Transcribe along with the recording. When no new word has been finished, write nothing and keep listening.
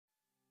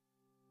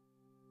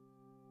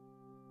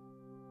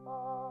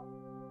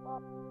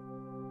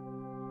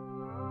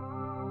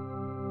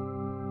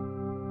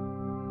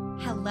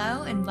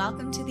Hello and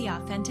welcome to the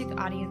Authentic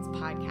Audience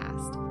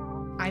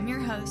Podcast. I'm your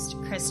host,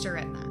 Krista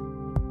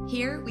Ritma.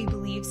 Here we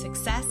believe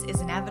success is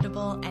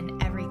inevitable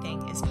and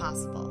everything is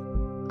possible.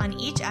 On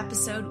each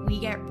episode, we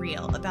get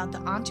real about the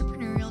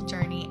entrepreneurial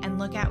journey and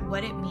look at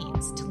what it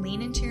means to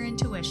lean into your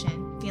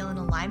intuition, feel in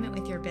alignment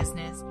with your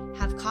business,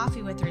 have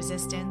coffee with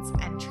resistance,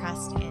 and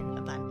trust in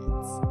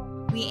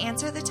abundance. We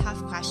answer the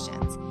tough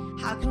questions.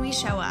 How can we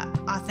show up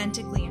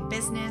authentically in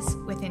business,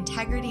 with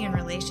integrity in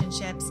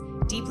relationships,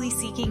 deeply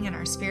seeking in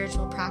our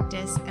spiritual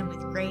practice, and with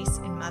grace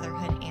in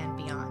motherhood and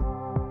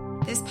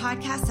beyond? This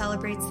podcast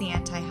celebrates the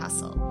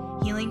anti-hustle,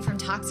 healing from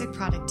toxic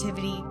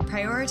productivity,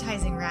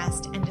 prioritizing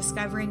rest, and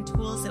discovering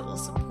tools that will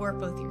support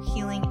both your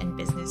healing and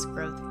business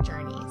growth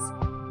journeys.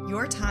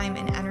 Your time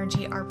and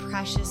energy are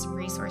precious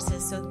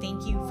resources, so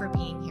thank you for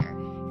being here.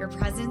 Your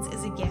presence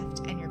is a gift,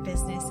 and your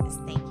business is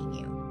thanking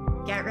you.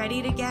 Get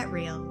ready to get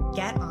real,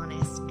 get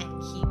honest,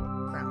 and keep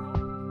growing.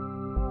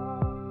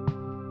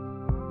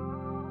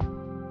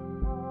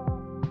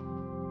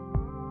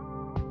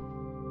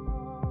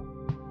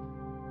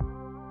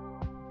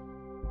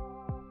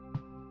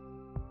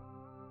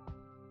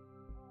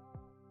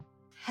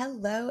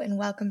 Hello, and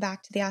welcome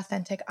back to the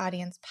Authentic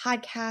Audience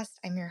Podcast.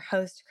 I'm your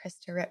host,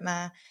 Krista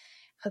Ritma.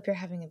 Hope you're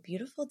having a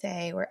beautiful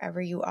day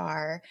wherever you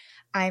are.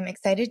 I'm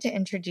excited to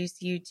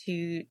introduce you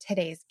to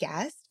today's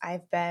guest.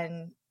 I've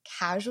been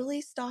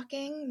casually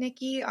stalking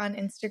Nikki on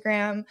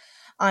Instagram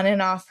on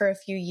and off for a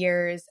few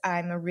years.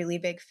 I'm a really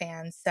big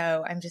fan,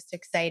 so I'm just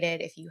excited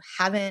if you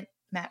haven't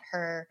met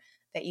her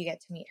that you get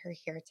to meet her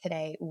here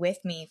today with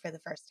me for the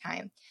first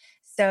time.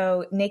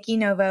 So Nikki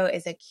Novo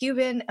is a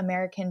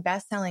Cuban-American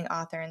best-selling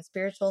author and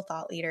spiritual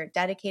thought leader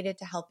dedicated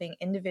to helping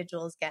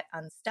individuals get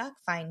unstuck,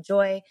 find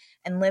joy,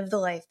 and live the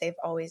life they've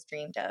always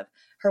dreamed of.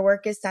 Her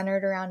work is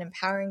centered around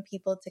empowering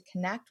people to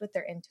connect with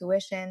their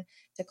intuition,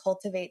 to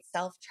cultivate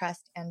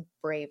self-trust and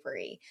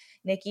bravery.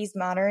 Nikki's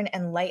modern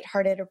and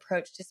lighthearted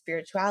approach to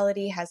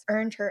spirituality has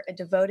earned her a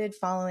devoted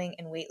following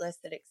and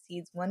waitlist that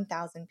exceeds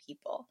 1,000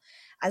 people.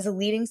 As a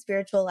leading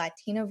spiritual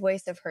Latina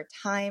voice of her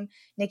time,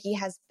 Nikki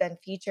has been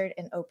featured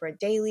in Oprah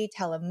Daily,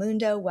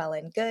 Telemundo, Well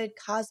and Good,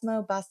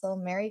 Cosmo, Bustle,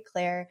 Mary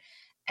Claire,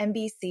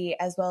 NBC,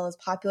 as well as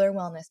popular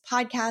wellness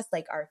podcasts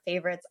like our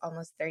favorites,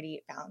 Almost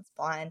 30, Balanced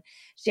Blonde.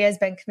 She has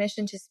been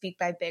commissioned to speak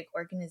by big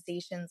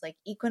organizations like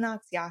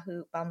Equinox,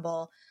 Yahoo,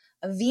 Bumble,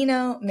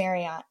 Aveeno,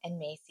 Marriott, and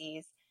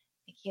Macy's.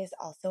 Nikki is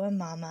also a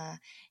mama,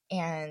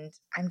 and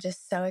I'm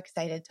just so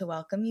excited to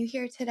welcome you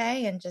here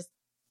today and just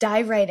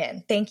dive right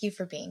in. Thank you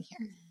for being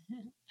here.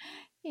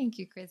 Thank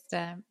you,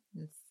 Krista.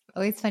 It's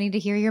always funny to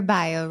hear your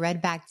bio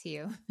read back to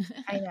you.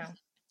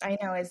 I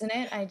know, isn't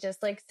it? I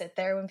just sit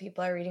there when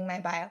people are reading my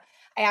bio.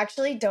 I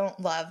actually don't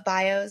love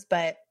bios,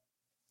 but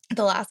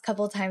the last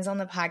couple of times on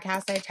the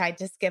podcast, I tried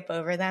to skip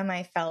over them.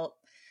 I felt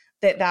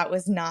that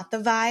was not the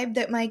vibe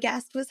that my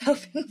guest was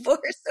hoping for.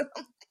 So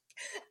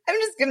I'm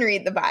just going to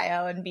read the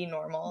bio and be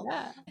normal.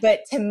 Yeah.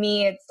 But to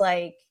me, it's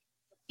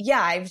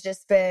I've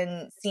just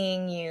been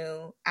seeing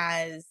you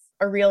as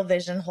a real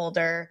vision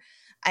holder.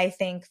 I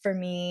think for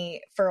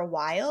me, for a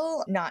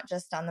while, not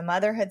just on the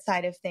motherhood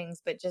side of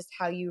things, but just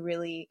how you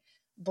really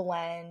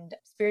blend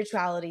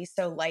spirituality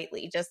so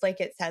lightly, just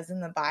like it says in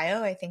the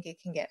bio. I think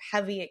it can get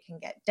heavy, it can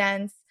get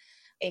dense,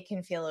 it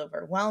can feel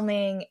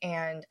overwhelming.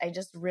 And I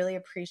just really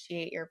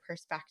appreciate your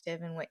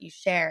perspective and what you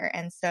share.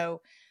 And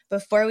so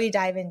before we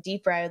dive in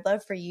deeper, I would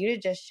love for you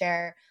to just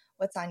share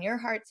what's on your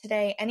heart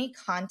today, any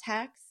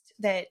context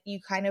that you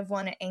kind of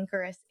want to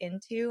anchor us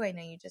into. I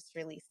know you just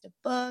released a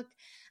book,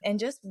 and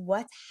just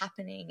what's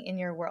happening in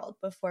your world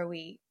before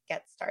we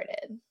get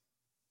started.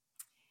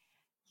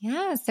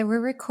 Yeah, so we're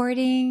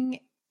recording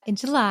in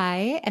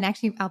July, and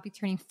actually I'll be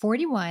turning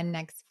 41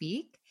 next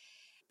week.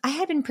 I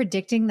had been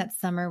predicting that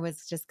summer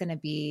was just going to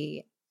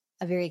be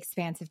a very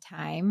expansive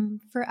time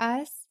for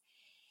us.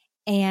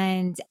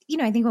 And,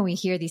 I think when we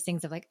hear these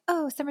things of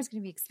oh, summer's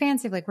going to be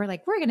expansive, we're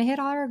going to hit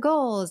all our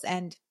goals.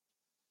 And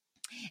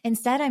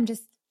instead, I'm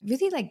just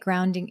really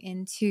grounding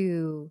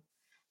into,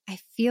 I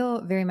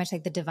feel very much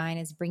like the divine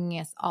is bringing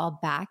us all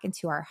back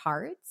into our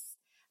hearts,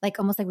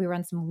 almost like we were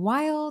on some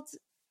wild,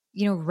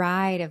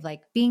 ride of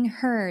being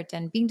hurt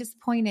and being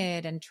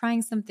disappointed and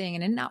trying something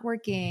and it not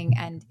working.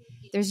 And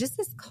there's just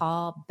this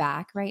call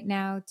back right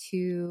now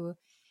to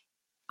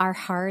our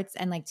hearts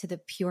and to the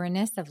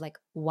pureness of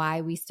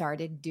why we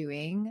started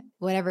doing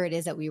whatever it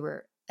is that we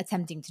were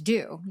attempting to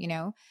do.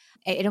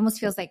 It almost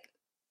feels like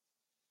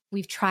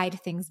we've tried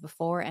things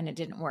before and it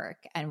didn't work,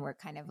 and we're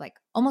kind of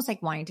almost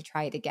wanting to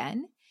try it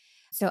again.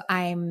 So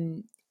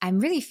I'm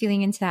really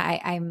feeling into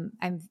that. I'm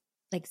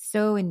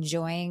so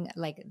enjoying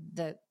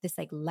this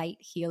light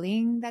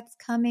healing that's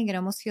coming. It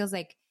almost feels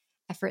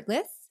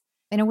effortless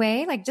in a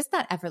way, just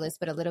not effortless,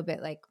 but a little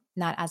bit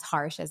not as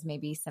harsh as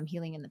maybe some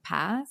healing in the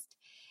past.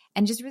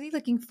 And just really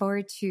looking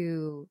forward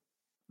to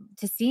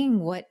seeing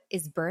what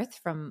is birthed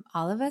from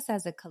all of us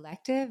as a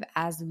collective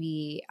as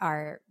we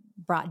are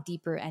brought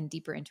deeper and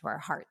deeper into our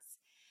hearts.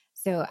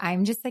 So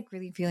I'm just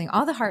really feeling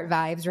all the heart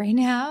vibes right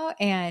now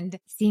and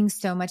seeing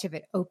so much of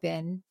it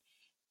open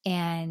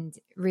and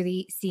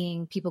really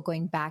seeing people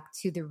going back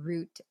to the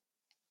root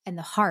and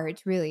the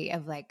heart really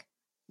of like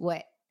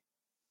what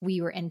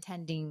we were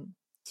intending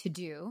to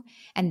do.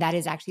 And that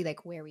is actually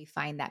like where we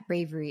find that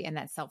bravery and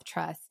that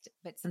self-trust.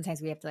 But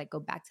sometimes we have to like go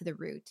back to the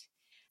root.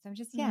 So I'm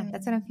just, yeah,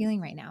 that's what I'm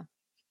feeling right now.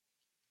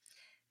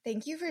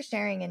 Thank you for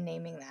sharing and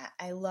naming that.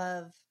 I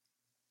love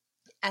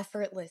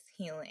effortless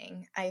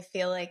healing. I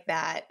feel like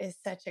that is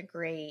such a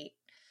great,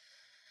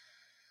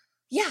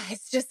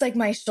 it's just like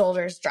my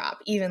shoulders drop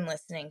even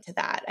listening to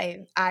that.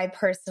 I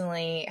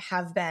personally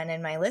have been,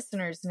 and my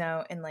listeners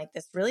know, in like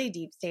this really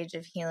deep stage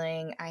of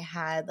healing. I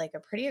had like a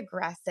pretty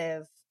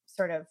aggressive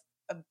sort of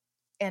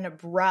an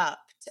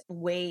abrupt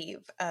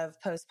wave of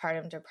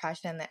postpartum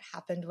depression that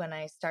happened when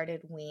I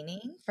started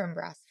weaning from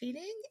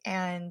breastfeeding.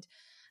 And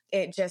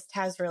it just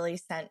has really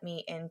sent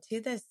me into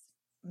this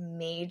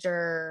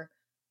major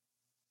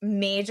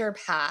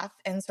path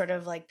and sort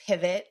of like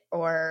pivot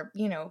or,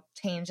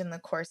 change in the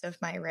course of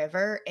my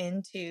river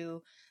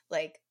into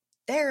like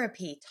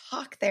therapy,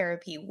 talk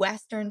therapy,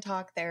 Western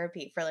talk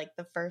therapy for like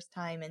the first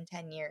time in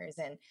 10 years.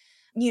 And,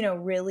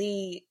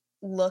 really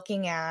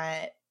looking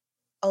at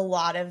a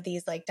lot of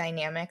these like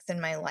dynamics in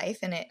my life,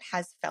 and it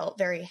has felt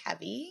very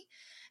heavy.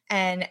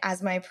 And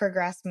as my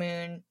progress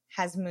moon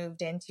has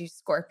moved into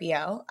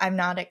Scorpio, I'm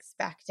not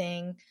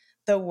expecting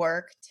my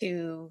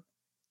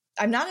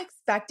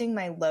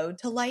load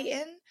to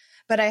lighten,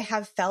 but I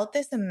have felt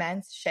this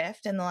immense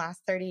shift in the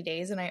last 30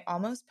 days. And I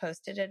almost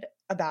posted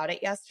about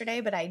it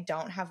yesterday, but I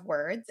don't have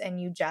words. And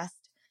you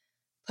just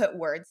put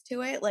words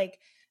to it. Like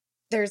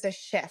there's a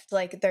shift,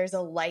 like there's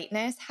a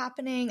lightness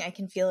happening. I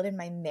can feel it in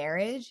my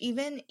marriage,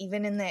 even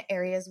in the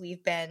areas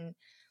we've been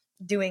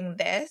doing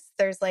this.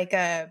 There's like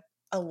a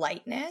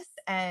lightness,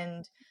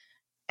 and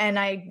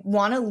I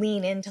want to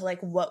lean into like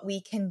what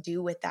we can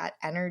do with that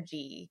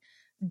energy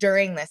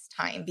during this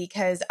time,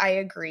 because I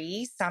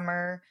agree,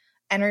 summer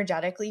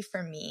energetically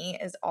for me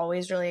is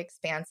always really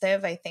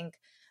expansive. I think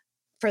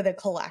for the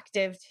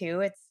collective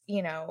too, it's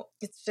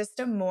just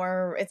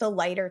it's a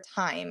lighter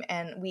time,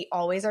 and we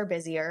always are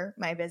busier.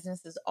 My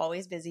business is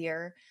always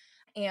busier,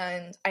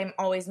 and I'm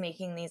always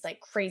making these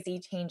like crazy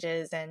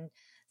changes and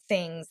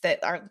things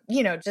that are,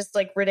 just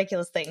like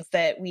ridiculous things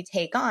that we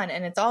take on.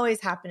 And it's always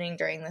happening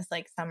during this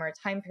like summer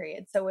time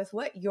period. So with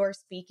what you're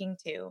speaking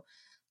to,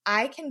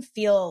 I can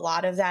feel a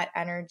lot of that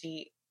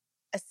energy,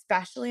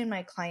 especially in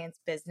my clients'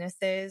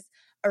 businesses,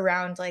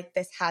 around like,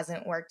 this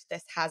hasn't worked.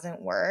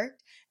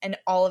 And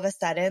all of a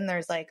sudden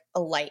there's like a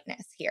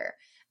lightness here.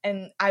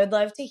 And I would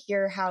love to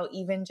hear how,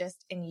 even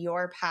just in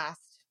your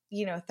past,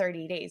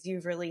 30 days,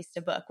 you've released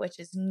a book, which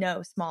is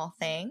no small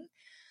thing,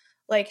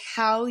 like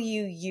how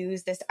you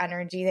use this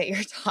energy that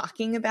you're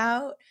talking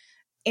about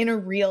in a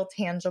real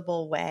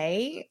tangible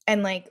way,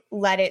 and like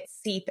let it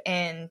seep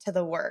into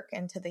the work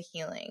and to the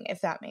healing,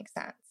 if that makes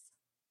sense.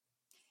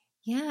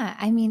 Yeah.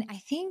 I mean, I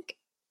think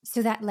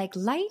so that like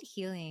light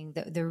healing,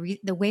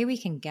 the way we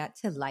can get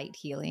to light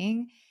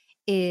healing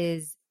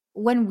is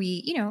when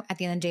we, at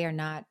the end of the day are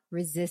not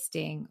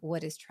resisting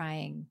what is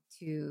trying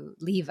to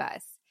leave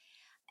us.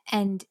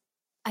 And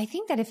I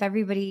think that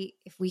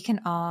if we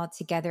can all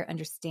together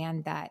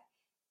understand that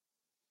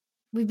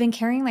we've been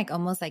carrying like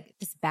almost like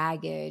this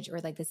baggage or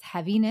like this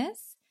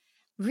heaviness,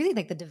 really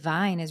like the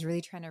divine is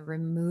really trying to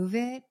remove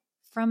it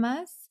from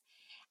us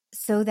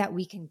so that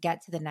we can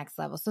get to the next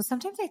level. So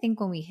sometimes I think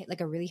when we hit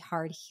like a really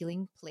hard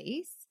healing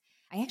place,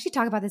 I actually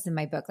talk about this in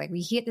my book, like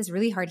we hit this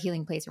really hard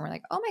healing place and we're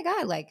like, oh my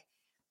God, like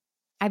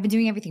I've been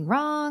doing everything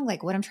wrong.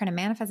 Like what I'm trying to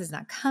manifest is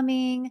not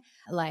coming.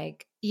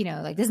 Like,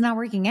 like this is not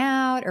working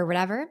out or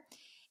whatever.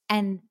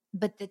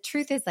 But the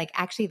truth is like,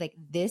 actually like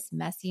this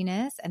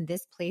messiness and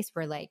this place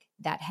where like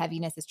that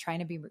heaviness is trying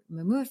to be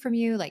removed from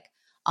you, like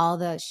all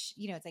the,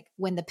 it's like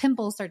when the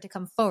pimples start to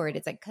come forward,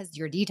 it's like, cause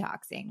you're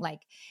detoxing,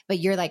 like, but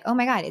you're like, oh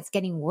my God, it's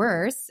getting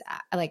worse.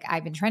 Like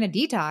I've been trying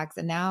to detox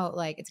and now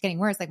like it's getting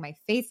worse. Like my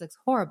face looks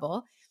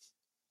horrible.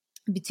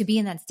 To be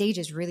in that stage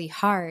is really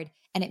hard.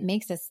 And it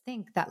makes us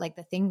think that like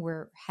the thing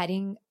we're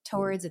heading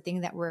towards, the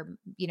thing that we're,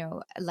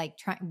 like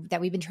that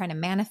we've been trying to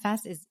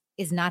manifest is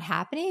not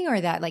happening, or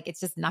that like,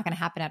 it's just not going to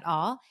happen at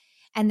all.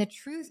 And the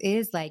truth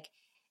is like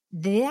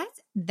that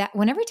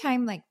whenever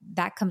time like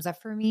that comes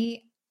up for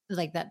me,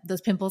 like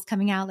those pimples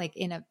coming out, like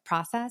in a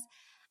process,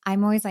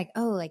 I'm always like,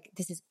 oh, like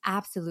this is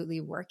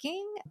absolutely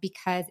working,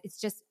 because it's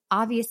just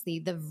obviously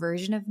the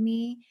version of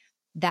me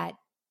that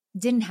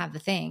didn't have the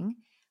thing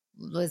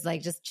was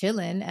like just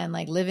chilling and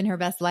like living her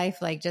best life,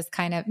 like just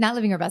kind of not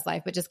living her best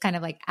life, but just kind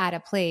of like at a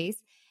place.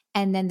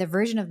 And then the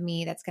version of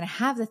me that's going to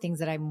have the things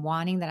that I'm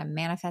wanting, that I'm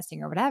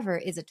manifesting or whatever,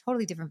 is a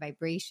totally different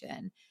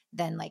vibration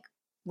than like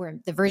where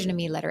the version of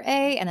me letter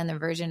A and then the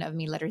version of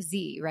me letter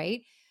Z,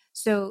 right?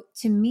 So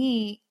to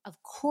me,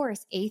 of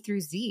course, A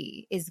through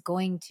Z is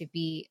going to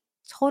be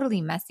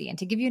totally messy. And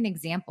to give you an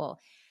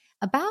example,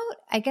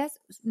 I guess,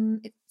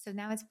 so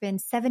now it's been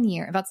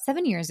about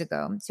 7 years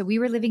ago. So we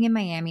were living in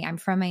Miami. I'm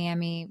from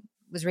Miami,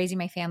 was raising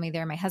my family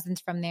there. My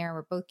husband's from there.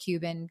 We're both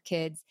Cuban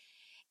kids.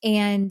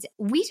 And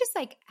we just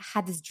like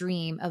had this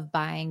dream of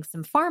buying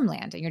some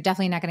farmland. And you're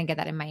definitely not going to get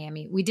that in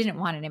Miami. We didn't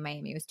want it in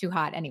Miami. It was too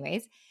hot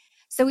anyways.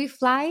 So we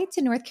fly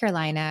to North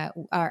Carolina.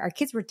 Our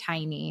kids were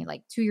tiny,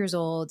 like 2 years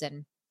old.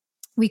 And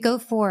we go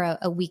for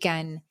a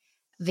weekend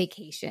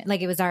vacation.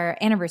 Like it was our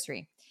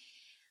anniversary.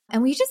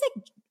 And we just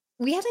like,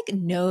 we had like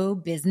no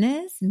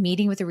business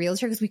meeting with a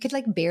realtor because we could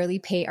like barely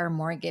pay our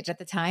mortgage at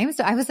the time.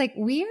 So I was like,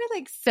 we are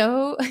like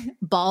so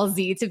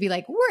ballsy to be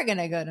like, we're going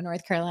to go to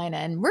North Carolina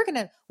and we're going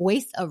to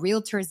waste a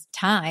realtor's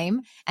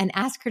time and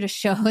ask her to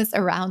show us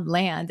around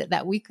land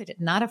that we could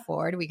not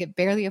afford. We could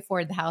barely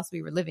afford the house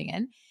we were living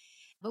in.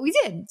 But we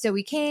did. So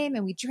we came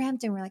and we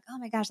dreamt and we're like, oh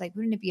my gosh, like,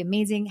 wouldn't it be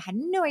amazing? Had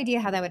no idea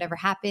how that would ever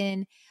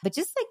happen. But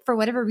just like for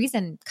whatever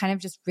reason, kind of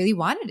just really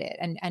wanted it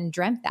and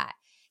dreamt that.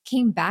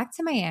 Came back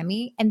to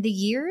Miami, and the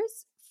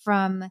years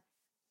from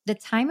the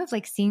time of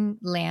like seeing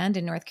land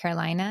in North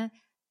Carolina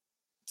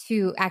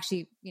to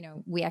actually,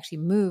 we actually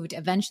moved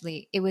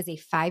eventually, it was a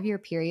 5-year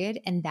period.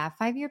 And that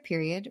 5-year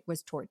period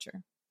was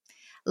torture.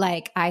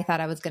 Like I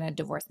thought I was going to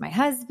divorce my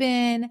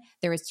husband.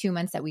 There was 2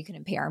 months that we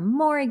couldn't pay our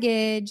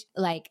mortgage.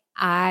 Like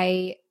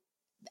I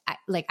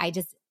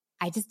just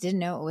didn't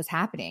know what was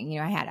happening.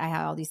 I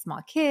had all these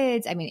small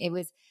kids. I mean, it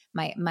was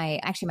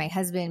my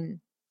husband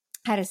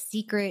had a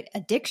secret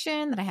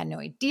addiction that I had no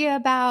idea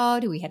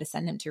about. We had to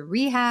send him to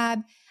rehab.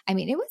 I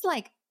mean, it was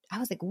like, I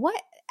was like,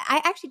 what?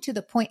 I actually, to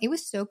the point, it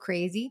was so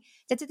crazy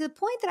that to the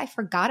point that I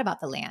forgot about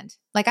the land.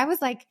 Like I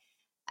was like,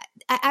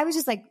 I was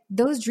just like,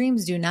 those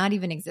dreams do not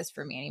even exist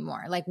for me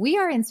anymore. Like we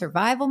are in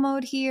survival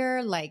mode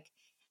here. Like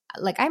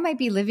I might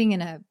be living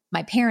in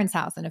my parents'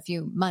 house in a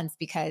few months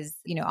because,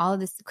 all of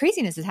this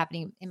craziness is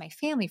happening in my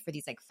family for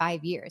these like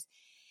 5 years.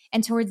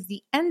 And towards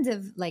the end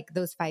of like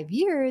those 5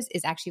 years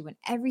is actually when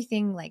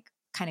everything like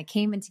kind of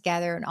came in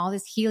together and all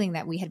this healing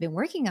that we had been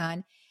working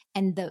on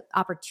and the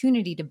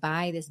opportunity to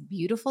buy this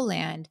beautiful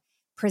land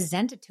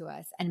presented to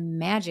us. And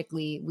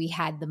magically we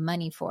had the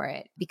money for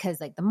it because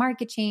like the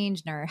market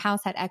changed and our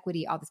house had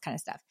equity, all this kind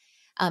of stuff.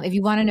 If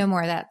you want to know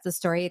more of that, the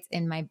story, it's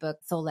in my book,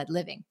 Soul Led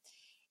Living.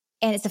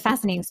 And it's a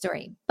fascinating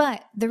story.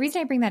 But the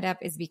reason I bring that up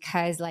is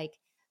because like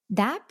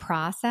that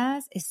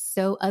process is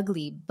so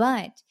ugly.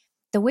 But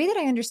the way that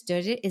I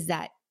understood it is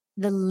that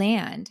the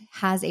land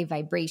has a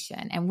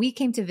vibration. And we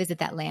came to visit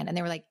that land and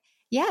they were like,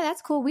 yeah,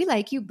 that's cool. We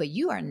like you, but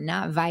you are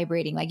not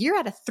vibrating. Like you're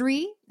at a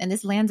 3 and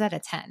this land's at a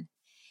 10.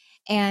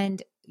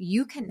 And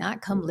you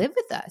cannot come live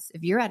with us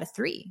if you're at a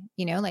 3,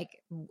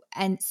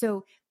 and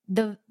so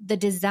the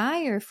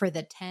desire for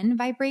the 10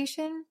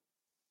 vibration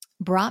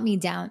brought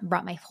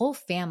my whole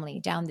family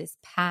down this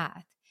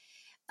path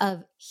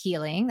of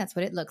healing. That's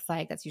what it looks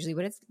like. That's usually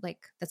what it's like.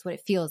 That's what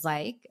it feels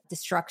like.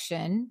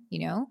 Destruction,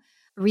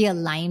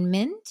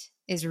 realignment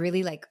is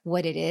really like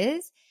what it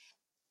is.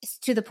 It's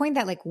to the point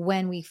that like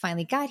when we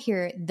finally got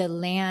here, the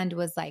land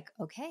was like,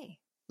 okay,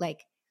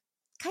 like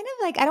kind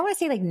of like, I don't want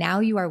to say like now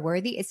you are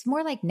worthy. It's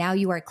more like now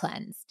you are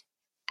cleansed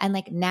and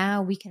like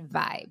now we can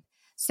vibe.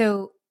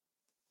 So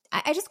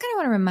I just kind of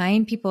want to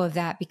remind people of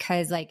that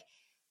because like,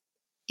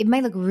 it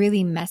might look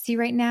really messy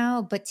right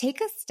now, but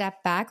take a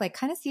step back, like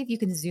kind of see if you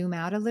can zoom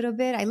out a little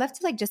bit. I love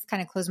to like just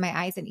kind of close my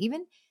eyes and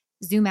even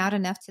zoom out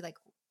enough to like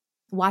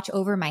watch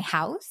over my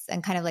house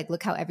and kind of like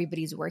look how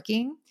everybody's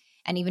working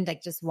and even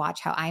like just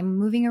watch how I'm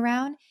moving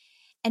around.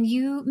 And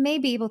you may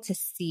be able to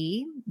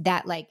see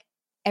that like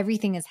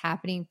everything is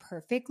happening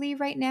perfectly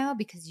right now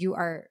because you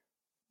are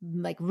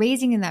like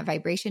raising in that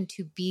vibration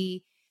to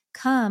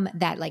become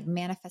that like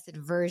manifested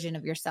version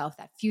of yourself,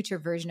 that future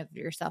version of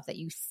yourself that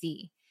you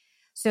see.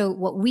 So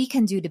what we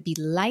can do to be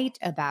light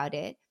about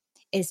it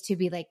is to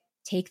be like,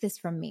 take this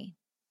from me,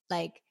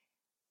 like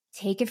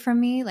take it from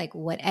me, like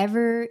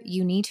whatever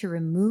you need to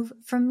remove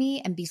from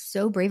me and be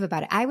so brave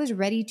about it. I was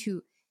ready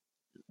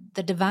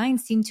the divine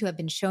seemed to have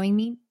been showing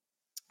me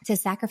to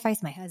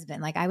sacrifice my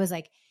husband. Like I was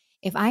like,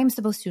 if I'm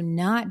supposed to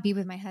not be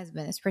with my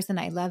husband, this person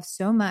I love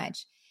so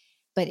much,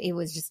 but it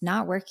was just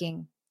not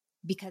working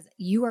because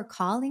you are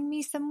calling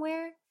me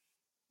somewhere,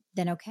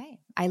 then okay,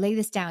 I lay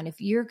this down.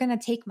 If you're going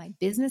to take my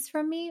business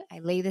from me, I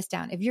lay this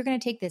down. If you're going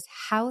to take this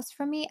house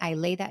from me, I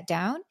lay that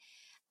down.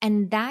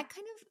 And that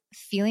kind of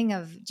feeling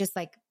of just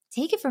like,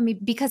 take it from me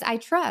because I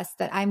trust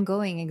that I'm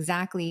going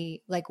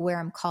exactly like where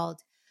I'm called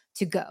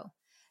to go.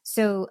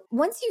 So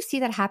once you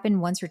see that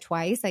happen once or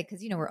twice, like,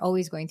 cause we're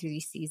always going through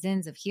these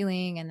seasons of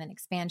healing and then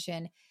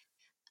expansion,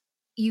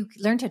 you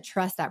learn to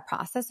trust that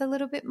process a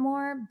little bit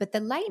more. But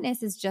the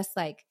lightness is just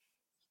like,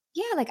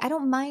 yeah, like I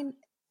don't mind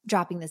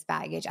dropping this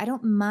baggage. I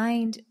don't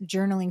mind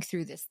journaling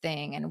through this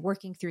thing and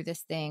working through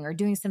this thing or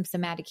doing some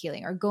somatic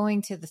healing or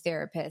going to the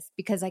therapist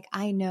because like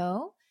I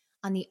know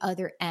on the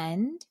other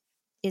end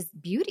is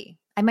beauty.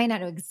 I might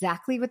not know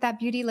exactly what that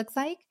beauty looks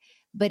like,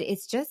 but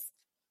it's just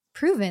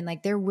proven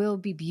like there will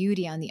be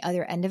beauty on the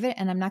other end of it.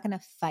 And I'm not going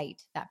to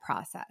fight that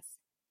process.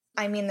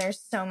 I mean, there's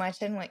so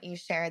much in what you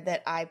shared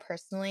that I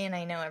personally, and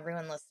I know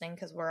everyone listening,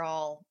 because we're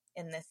all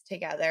in this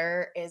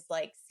together, is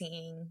like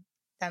seeing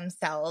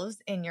themselves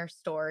in your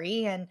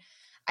story. And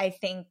I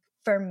think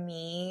for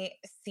me,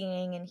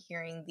 seeing and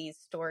hearing these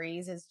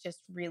stories is just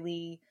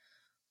really,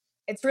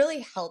 it's really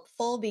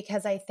helpful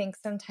because I think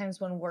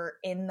sometimes when we're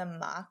in the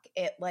muck,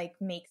 it like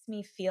makes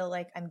me feel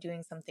like I'm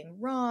doing something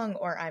wrong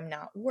or I'm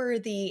not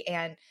worthy.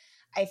 And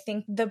I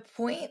think the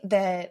point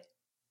that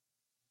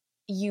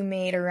you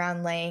made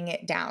around laying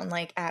it down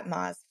like at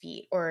Ma's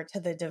feet or to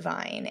the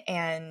divine.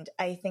 And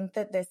I think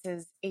that this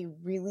is a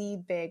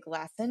really big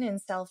lesson in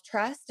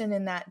self-trust and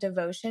in that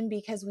devotion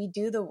because we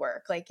do the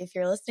work. Like if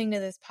you're listening to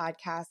this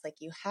podcast, like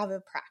you have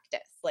a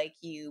practice, like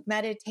you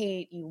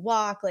meditate, you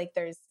walk, like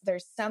there's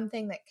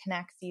something that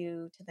connects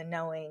you to the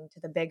knowing, to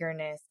the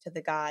biggerness, to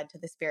the God, to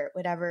the spirit,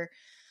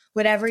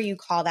 whatever you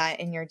call that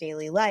in your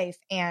daily life.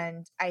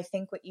 And I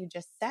think what you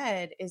just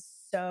said is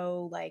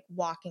so like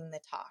walking the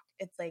talk.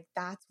 It's like,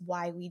 that's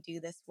why we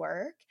do this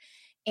work.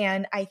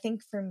 And I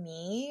think for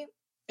me,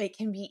 it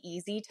can be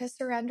easy to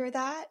surrender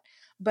that,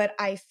 but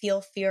I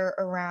feel fear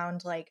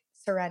around like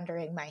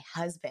surrendering my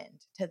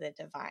husband to the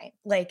divine,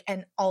 like,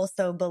 and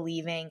also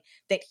believing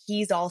that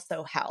he's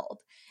also held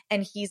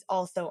and he's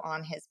also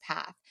on his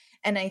path.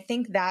 And I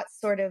think that's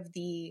sort of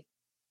the,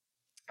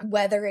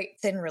 whether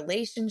it's in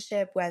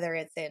relationship, whether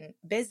it's in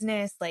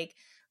business, like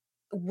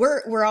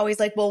we're always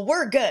like, well,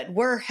 we're good,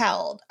 we're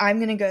held, I'm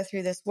going to go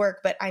through this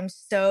work, but I'm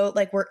so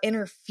like, we're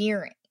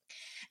interfering.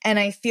 And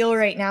I feel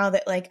right now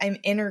that like I'm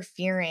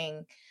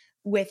interfering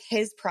with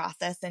his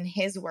process and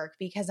his work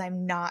because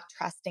I'm not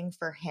trusting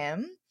for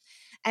him.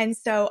 And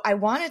so I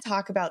want to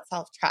talk about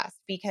self-trust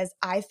because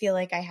I feel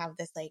like I have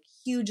this like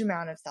huge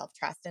amount of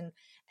self-trust.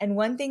 And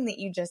one thing that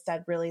you just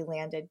said really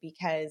landed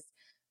because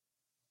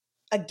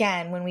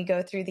again, when we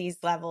go through these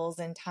levels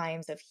and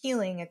times of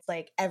healing, it's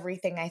like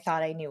everything I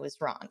thought I knew was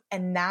wrong.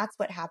 And that's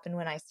what happened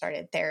when I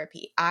started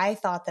therapy. I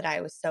thought that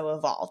I was so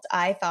evolved.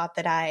 I thought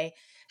that I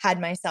had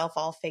myself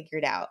all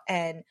figured out.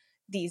 And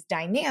these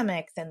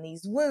dynamics and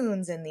these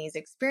wounds and these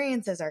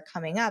experiences are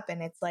coming up.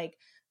 And it's like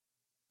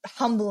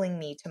humbling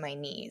me to my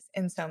knees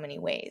in so many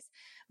ways.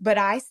 But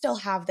I still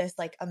have this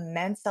like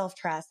immense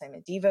self-trust. I'm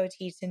a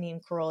devotee to Neem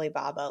Karoli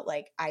Baba.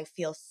 Like I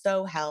feel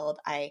so held.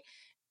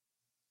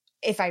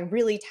 If I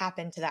really tap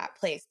into that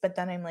place, but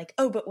then I'm like,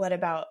 oh, but what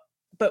about?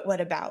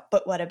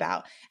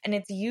 And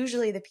it's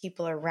usually the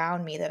people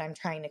around me that I'm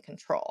trying to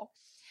control.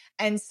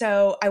 And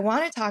so I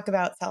want to talk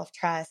about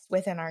self-trust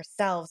within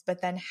ourselves,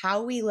 but then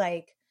how we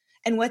like,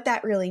 and what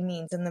that really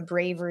means and the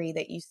bravery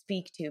that you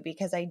speak to,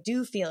 because I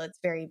do feel it's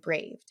very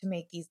brave to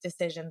make these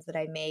decisions that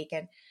I make.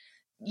 And,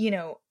 you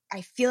know,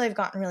 I feel I've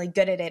gotten really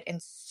good at it in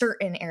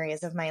certain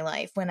areas of my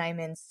life when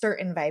I'm in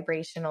certain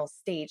vibrational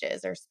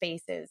stages or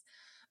spaces.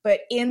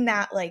 But in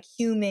that like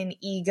human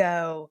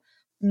ego,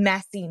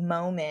 messy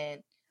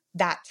moment,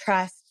 that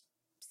trust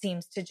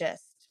seems to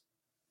just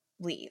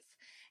leave.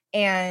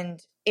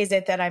 And is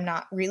it that I'm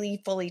not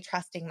really fully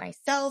trusting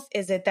myself?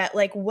 Is it that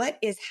like, what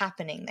is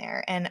happening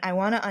there? And I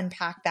want to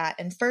unpack that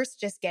and first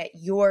just get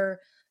your,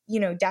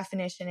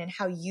 definition and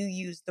how you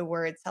use the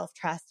word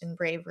self-trust and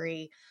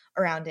bravery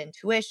around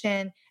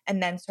intuition,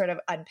 and then sort of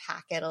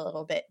unpack it a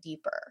little bit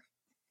deeper.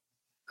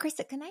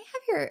 Krista, can I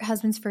have your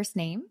husband's first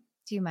name?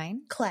 Do you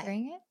mind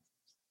sharing it?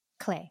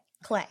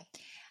 Clay.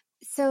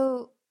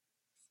 So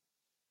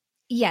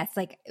yes,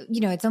 like,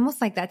 it's almost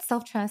like that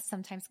self-trust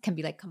sometimes can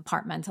be like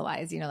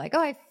compartmentalized, like,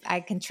 oh, I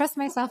can trust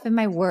myself in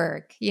my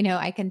work.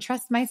 I can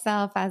trust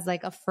myself as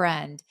like a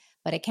friend,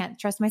 but I can't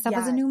trust myself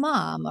as a new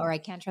mom, or I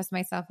can't trust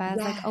myself as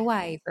like a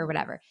wife or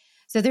whatever.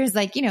 So there's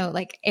like,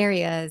 like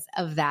areas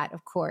of that,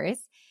 of course.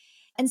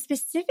 And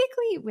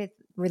specifically with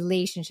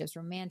relationships,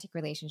 romantic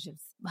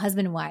relationships,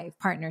 husband and wife,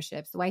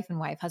 partnerships, wife and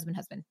wife, husband,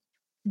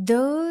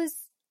 those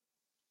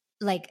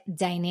like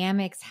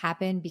dynamics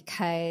happen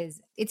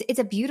because it's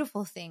a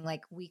beautiful thing.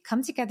 Like we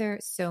come together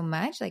so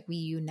much, like we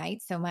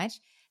unite so much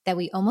that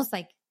we almost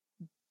like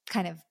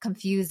kind of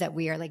confuse that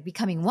we are like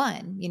becoming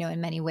one,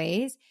 in many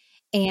ways.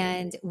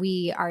 And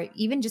we are,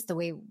 even just the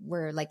way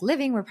we're like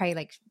living, we're probably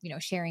like,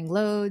 sharing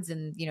loads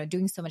and,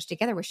 doing so much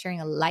together. We're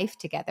sharing a life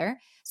together.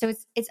 So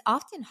it's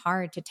often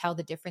hard to tell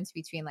the difference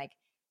between like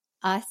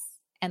us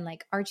and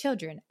like our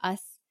children, us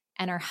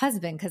and our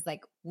husband, because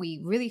like we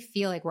really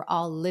feel like we're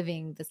all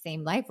living the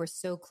same life. We're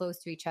so close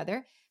to each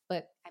other,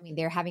 but I mean,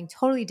 they're having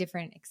totally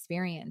different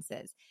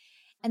experiences.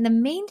 And the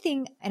main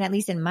thing, and at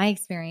least in my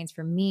experience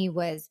for me,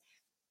 was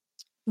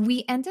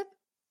we end up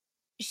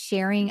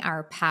sharing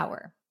our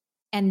power.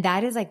 And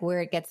that is like where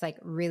it gets like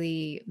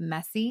really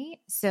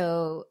messy.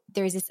 So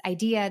there's this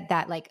idea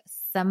that like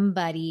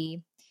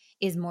somebody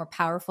is more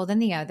powerful than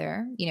the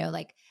other,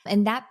 like,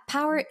 and that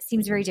power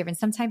seems very different.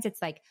 Sometimes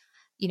it's like,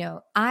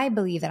 I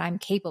believe that I'm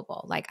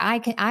capable. Like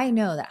I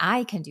know that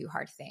I can do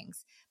hard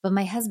things, but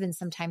my husband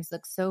sometimes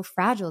looks so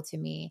fragile to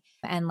me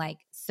and like,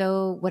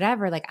 so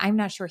whatever, like, I'm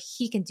not sure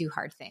he can do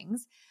hard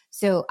things.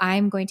 So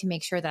I'm going to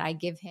make sure that I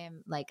give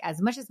him like as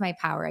much as my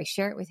power. I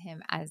share it with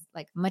him as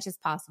like much as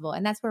possible.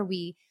 And that's where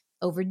we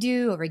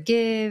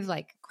overgive,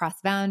 like cross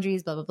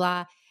boundaries, blah, blah,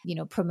 blah,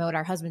 promote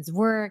our husband's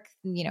work,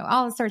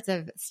 all sorts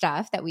of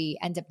stuff that we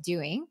end up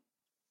doing.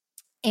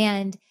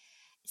 And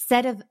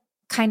instead of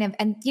kind of,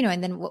 and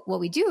then what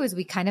we do is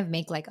we kind of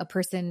make like a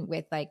person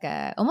with like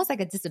almost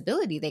like a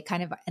disability. They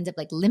kind of end up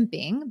like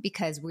limping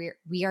because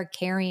we are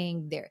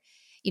carrying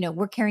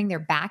we're carrying their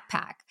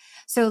backpack.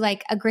 So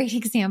like a great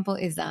example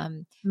is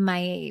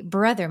my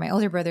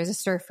older brother is a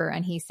surfer,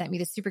 and he sent me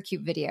this super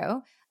cute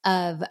video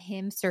of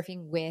him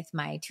surfing with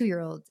my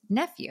 2-year-old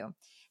nephew.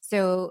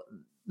 So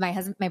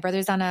my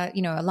brother's on a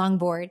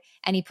longboard,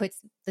 and he puts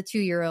the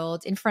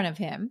 2-year-old in front of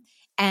him.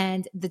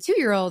 And the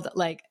 2-year-old,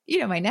 like,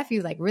 my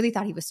nephew, like, really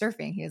thought he was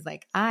surfing. He was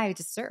like, I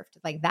just surfed.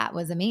 Like, that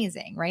was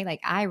amazing, right?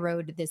 Like, I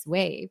rode this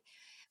wave.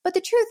 But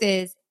the truth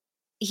is,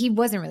 he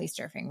wasn't really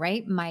surfing,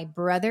 right? My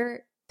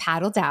brother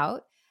paddled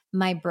out.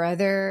 My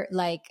brother,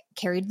 like,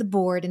 carried the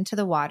board into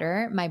the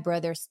water. My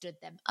brother stood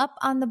them up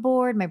on the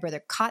board. My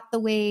brother caught the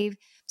wave.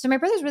 So my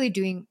brother's really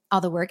doing all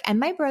the work. And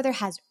my brother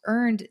has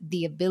earned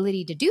the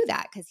ability to do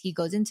that because he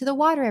goes into the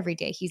water every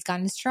day. He's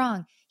gotten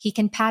strong. He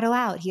can paddle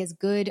out. He has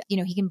good,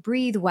 he can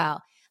breathe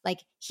well. Like,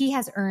 he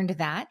has earned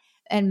that.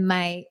 And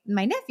my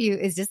nephew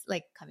is just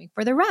like coming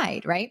for the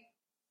ride, right?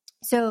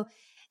 So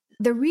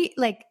the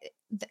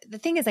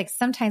thing is, like,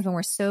 sometimes when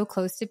we're so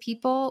close to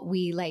people,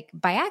 we like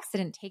by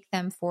accident take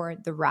them for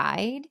the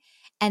ride.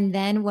 And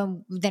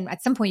then then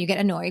at some point you get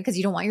annoyed because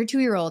you don't want your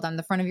 2-year-old on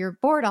the front of your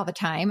board all the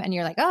time. And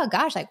you're like, oh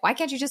gosh, like, why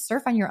can't you just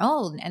surf on your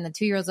own? And the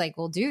 2-year-old's like,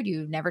 well, dude,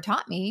 you never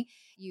taught me.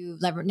 You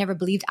never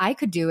believed I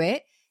could do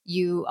it.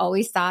 You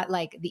always thought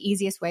like the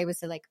easiest way was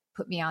to like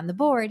put me on the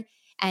board.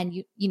 And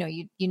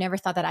you never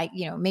thought that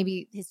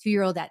maybe his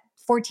 2-year-old at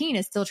 14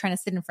 is still trying to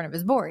sit in front of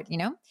his board,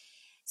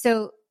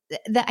 So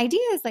the idea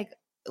is like,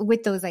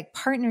 with those like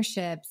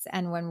partnerships,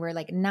 and when we're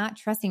like not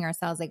trusting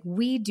ourselves, like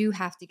we do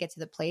have to get to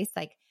the place,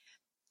 like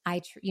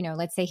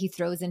let's say he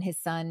throws in his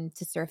son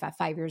to surf at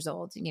 5 years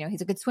old,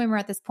 he's a good swimmer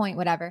at this point,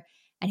 whatever.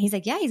 And he's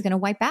like, yeah, he's going to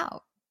wipe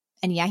out,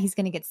 and yeah, he's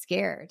going to get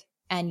scared,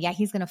 and yeah,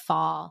 he's going to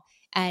fall.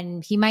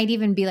 And he might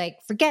even be like,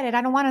 forget it,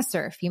 I don't want to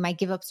surf. He might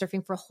give up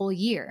surfing for a whole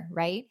year.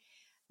 Right.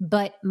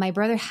 But my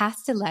brother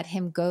has to let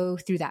him go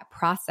through that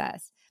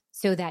process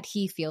so that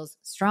he feels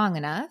strong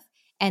enough,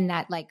 and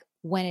that like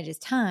when it is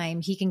time,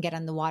 he can get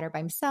on the water by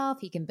himself.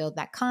 He can build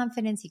that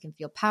confidence. He can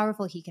feel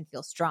powerful. He can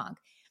feel strong.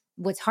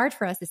 What's hard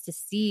for us is to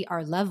see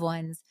our loved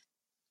ones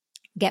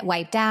get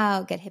wiped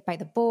out, get hit by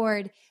the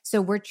board.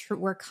 So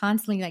we're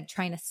constantly like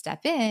trying to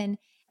step in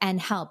and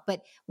help.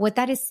 But what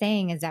that is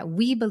saying is that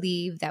we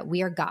believe that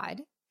we are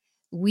God.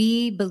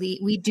 We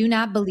do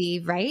not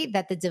believe, right,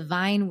 that the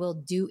divine will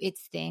do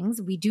its things.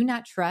 We do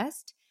not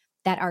trust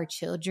that our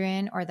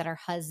children or that our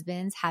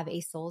husbands have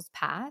a soul's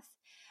path.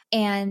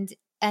 And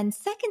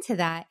second to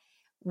that,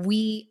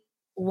 we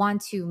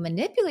want to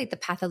manipulate the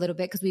path a little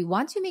bit because we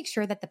want to make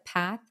sure that the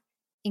path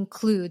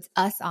includes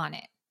us on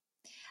it.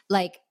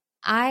 Like,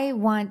 I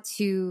want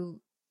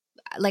to,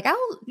 like,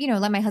 I'll,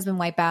 let my husband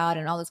wipe out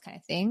and all those kind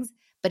of things.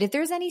 But if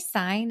there's any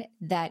sign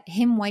that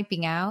him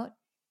wiping out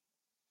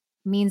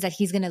means that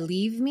he's going to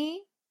leave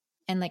me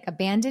and like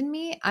abandon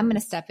me, I'm going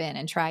to step in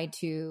and try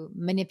to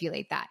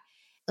manipulate that.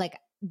 Like,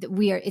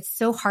 it's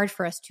so hard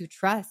for us to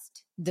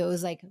trust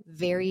those like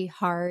very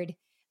hard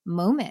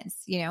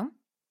moments,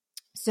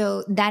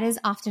 So that is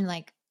often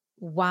like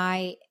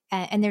why,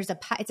 and there's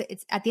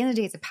it's at the end of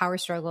the day, it's a power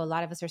struggle. A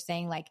lot of us are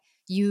saying like,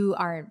 you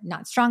are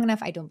not strong enough.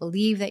 I don't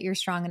believe that you're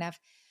strong enough.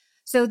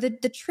 So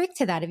the trick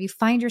to that, if you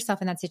find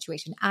yourself in that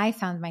situation, I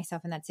found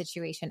myself in that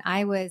situation.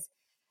 I was,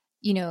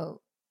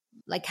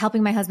 like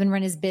helping my husband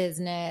run his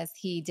business.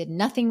 He did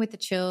nothing with the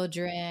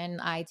children.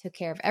 I took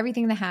care of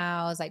everything in the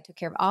house. I took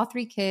care of all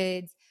 3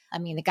 kids. I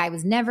mean, the guy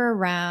was never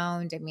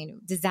around. I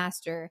mean,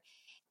 disaster.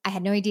 I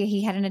had no idea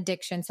he had an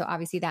addiction. So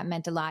obviously that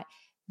meant a lot.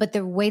 But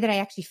the way that I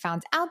actually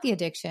found out the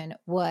addiction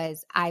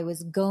was I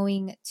was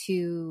going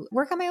to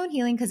work on my own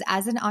healing, because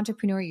as an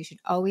entrepreneur, you should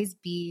always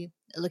be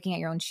looking at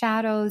your own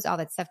shadows, all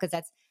that stuff, because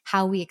that's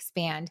how we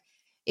expand.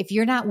 If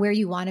you're not where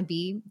you want to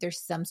be, there's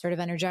some sort of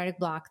energetic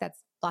block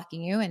that's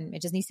blocking you, and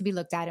it just needs to be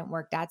looked at and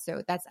worked at.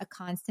 So that's a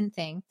constant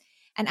thing.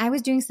 And I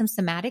was doing some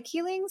somatic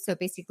healing. So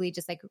basically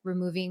just like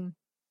removing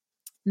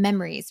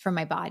memories from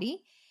my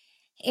body.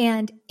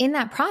 And in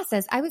that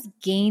process, I was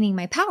gaining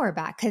my power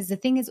back, because the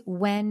thing is,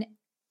 when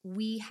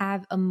we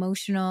have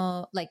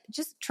emotional, like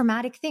just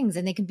traumatic things,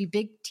 and they can be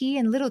big T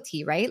and little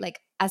t, right? Like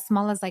as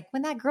small as like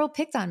when that girl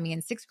picked on me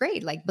in 6th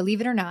grade, like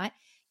believe it or not,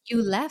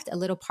 you left a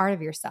little part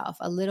of yourself,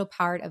 a little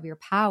part of your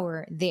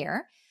power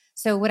there.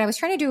 So what I was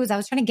trying to do was I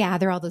was trying to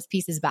gather all those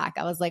pieces back.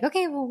 I was like,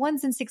 okay, well,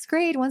 one's in 6th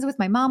grade, one's with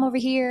my mom over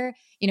here,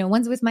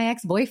 one's with my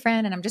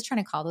ex-boyfriend, and I'm just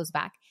trying to call those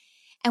back.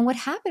 And what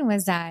happened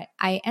was that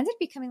I ended up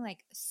becoming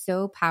like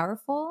so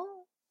powerful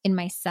in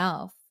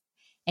myself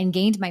and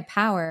gained my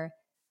power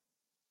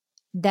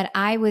that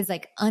I was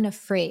like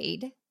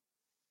unafraid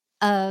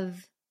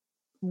of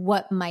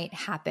what might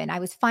happen. I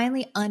was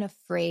finally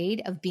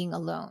unafraid of being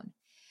alone.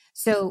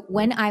 So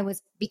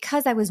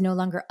because I was no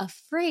longer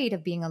afraid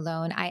of being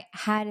alone, I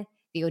had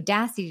the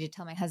audacity to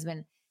tell my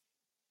husband,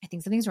 I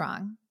think something's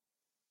wrong.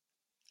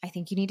 I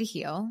think you need to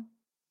heal.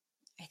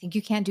 I think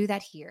you can't do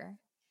that here.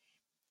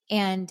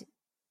 And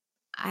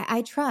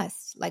I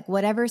trust, like,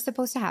 whatever is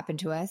supposed to happen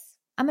to us,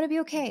 I'm going to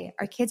be okay.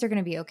 Our kids are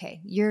going to be okay.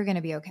 You're going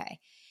to be okay.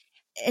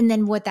 And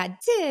then what that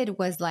did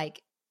was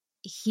like,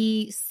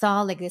 he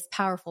saw like this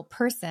powerful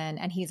person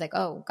and he's like,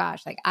 oh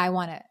gosh, like I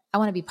want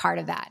to be part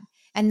of that.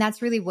 And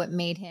that's really what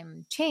made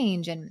him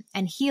change and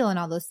heal and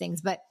all those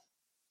things. But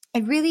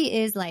it really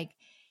is like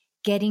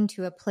getting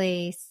to a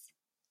place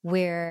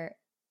where,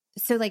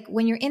 so like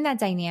when you're in that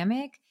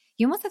dynamic,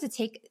 you almost have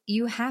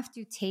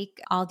to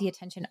take all the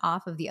attention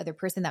off of the other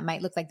person that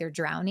might look like they're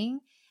drowning,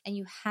 and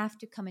you have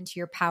to come into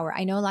your power.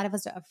 I know a lot of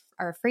us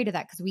are afraid of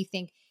that because we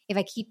think if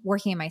I keep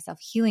working on myself,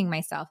 healing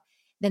myself,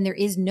 then there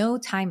is no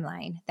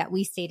timeline that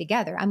we stay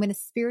together. I'm going to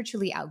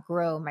spiritually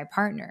outgrow my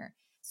partner.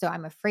 So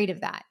I'm afraid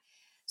of that.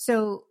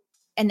 So,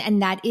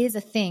 and that is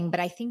a thing, but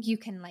I think you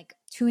can like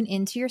tune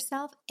into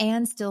yourself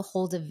and still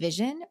hold a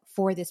vision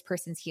for this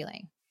person's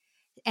healing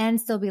and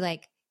still be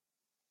like,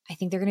 I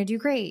think they're going to do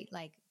great.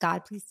 Like,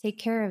 God, please take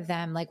care of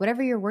them. Like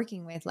whatever you're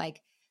working with,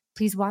 like,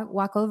 please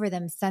walk over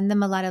them, send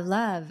them a lot of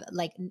love.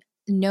 Like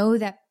know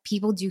that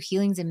people do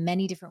healings in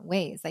many different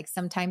ways. Like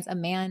sometimes a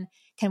man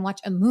can watch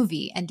a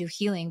movie and do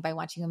healing by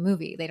watching a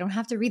movie. They don't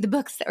have to read the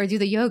books or do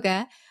the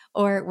yoga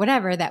or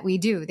whatever that we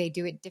do. They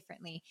do it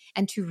differently.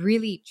 And to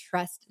really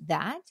trust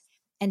that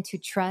and to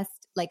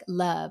trust like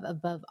love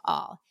above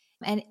all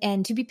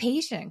and to be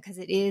patient because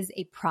it is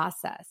a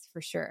process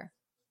for sure.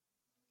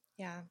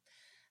 Yeah.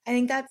 I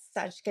think that's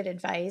such good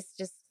advice.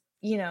 Just,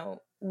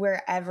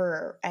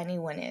 wherever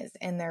anyone is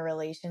in their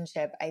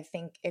relationship, I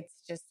think it's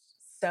just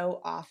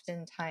so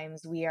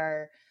oftentimes we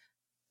are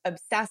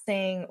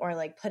obsessing or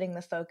like putting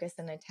the focus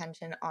and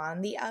attention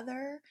on the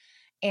other.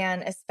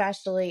 And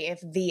especially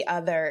if the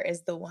other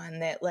is the one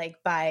that like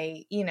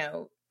by,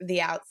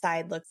 the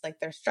outside looks like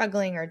they're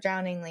struggling or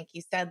drowning, like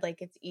you said,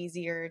 like it's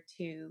easier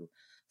to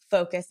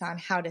focus on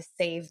how to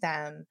save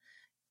them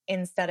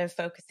instead of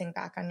focusing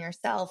back on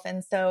yourself.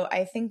 And so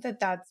I think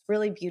that that's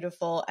really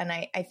beautiful. And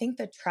I think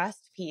the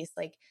trust piece,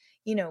 like,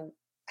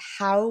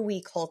 how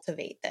we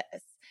cultivate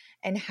this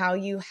and how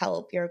you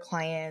help your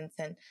clients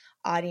and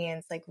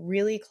audience, like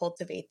really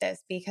cultivate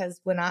this. Because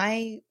when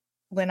I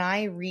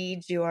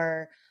read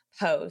your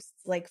posts,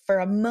 like for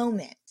a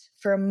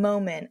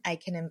moment, I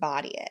can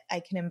embody it.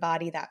 I can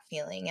embody that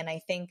feeling. And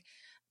I think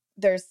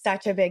there's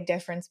such a big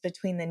difference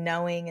between the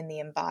knowing and the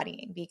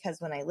embodying,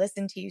 because when I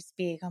listen to you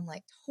speak, I'm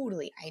like,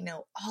 totally, I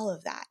know all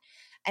of that.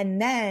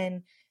 And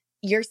then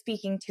you're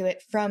speaking to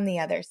it from the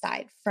other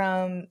side,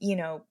 from,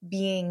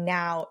 being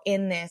now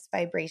in this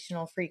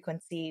vibrational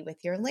frequency with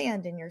your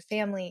land and your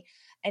family.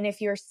 And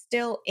if you're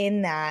still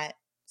in that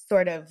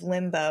sort of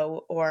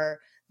limbo or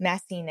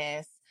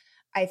messiness,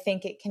 I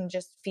think it can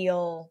just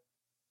feel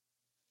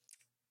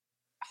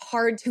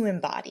hard to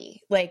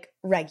embody like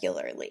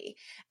regularly.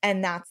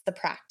 And that's the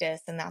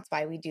practice. And that's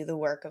why we do the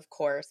work, of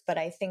course. But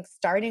I think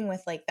starting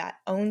with like that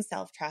own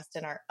self-trust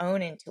and our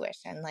own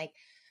intuition, like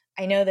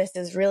I know this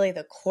is really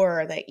the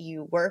core that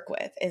you work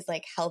with, is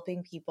like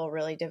helping people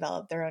really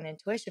develop their own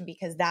intuition,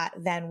 because that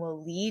then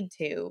will lead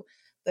to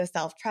the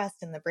self-trust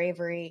and the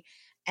bravery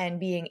and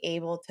being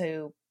able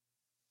to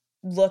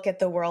look at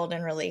the world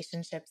and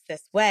relationships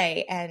this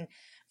way. And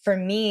for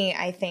me,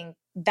 I think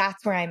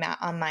that's where I'm at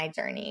on my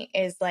journey,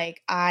 is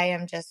like, I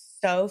am just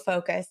so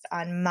focused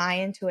on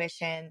my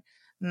intuition,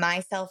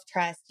 my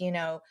self-trust.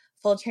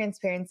 Full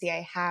transparency,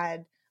 I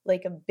had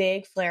like a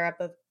big flare up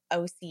of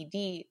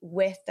OCD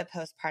with the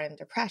postpartum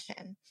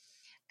depression.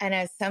 And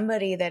as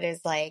somebody that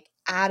is like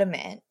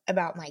adamant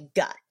about my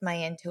gut,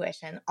 my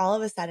intuition, all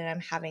of a sudden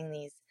I'm having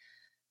these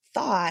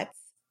thoughts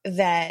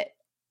that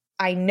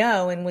I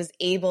know and was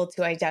able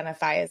to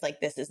identify as like,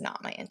 this is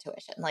not my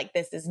intuition. Like,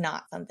 this is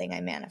not something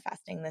I'm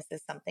manifesting. This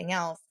is something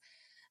else.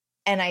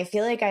 And I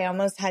feel like I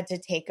almost had to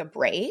take a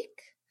break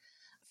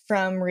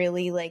from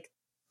really like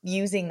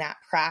using that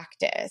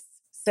practice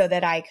so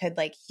that I could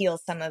like heal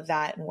some of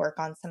that and work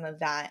on some of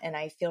that. And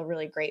I feel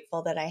really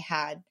grateful that I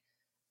had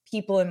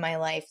people in my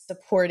life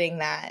supporting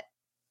that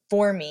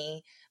for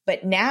me.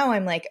 But now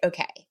I'm like,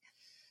 okay,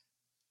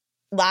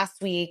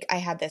 last week I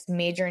had this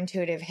major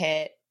intuitive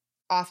hit.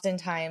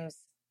 Oftentimes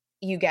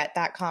you get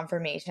that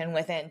confirmation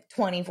within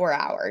 24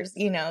 hours,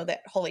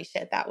 that holy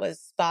shit, that was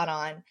spot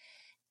on.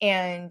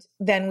 And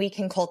then we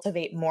can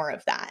cultivate more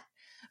of that.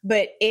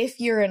 But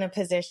if you're in a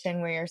position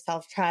where your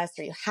self-trust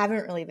or you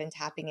haven't really been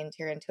tapping into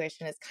your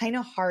intuition, it's kind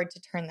of hard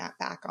to turn that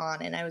back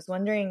on. And I was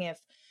wondering if,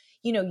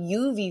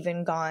 you've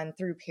even gone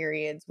through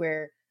periods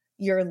where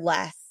you're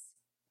less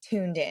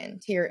tuned in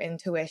to your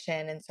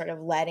intuition and sort of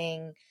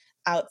letting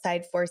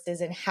outside forces,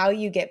 and how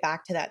you get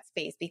back to that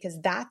space, because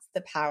that's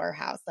the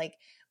powerhouse. Like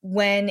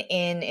when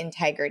in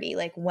integrity,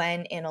 like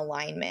when in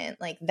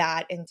alignment, like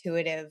that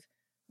intuitive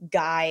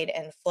guide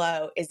and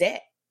flow is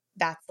it.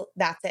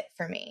 That's it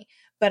for me.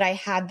 But I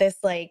had this,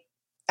 like,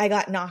 I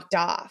got knocked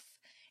off.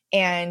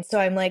 And so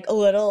I'm like a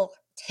little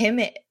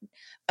timid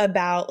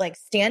about like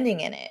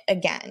standing in it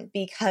again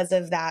because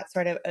of that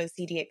sort of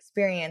OCD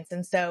experience.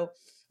 And so,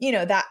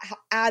 that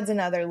adds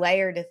another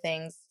layer to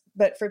things.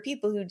 But for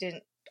people who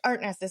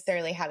aren't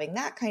necessarily having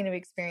that kind of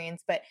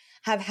experience, but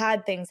have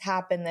had things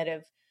happen that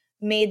have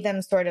made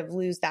them sort of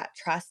lose that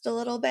trust a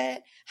little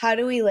bit, how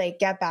do we like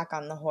get back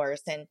on the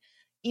horse and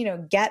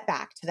get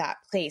back to that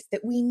place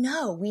that we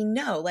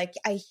know, like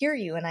I hear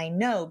you and I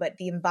know, but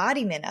the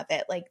embodiment of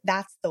it, like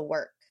that's the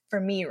work for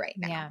me right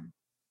now. Yeah.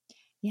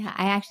 Yeah,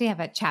 I actually have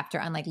a chapter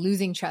on like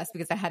losing trust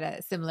because I had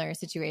a similar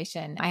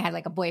situation. I had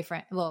like a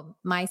boyfriend. Well,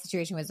 my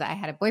situation was that I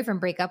had a boyfriend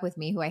break up with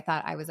me who I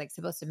thought I was like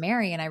supposed to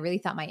marry. And I really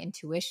thought my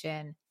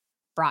intuition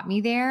brought me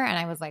there. And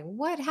I was like,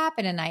 what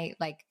happened? And I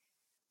like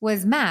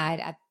was mad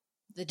at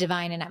the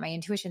divine and at my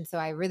intuition. So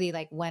I really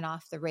like went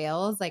off the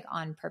rails, like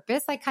on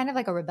purpose, like kind of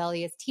like a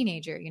rebellious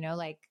teenager,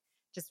 like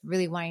just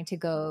really wanting to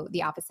go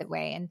the opposite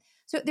way. And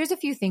so there's a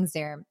few things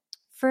there.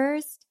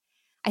 First,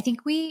 I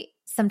think we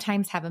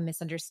sometimes have a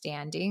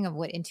misunderstanding of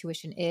what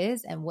intuition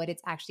is and what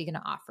it's actually going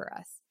to offer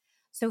us.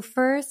 So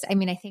first, I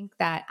mean, I think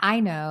that I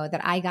know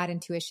that I got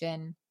into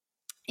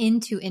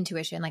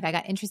intuition. Like I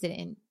got interested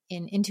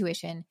in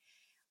intuition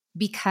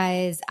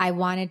because I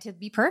wanted to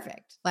be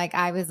perfect. Like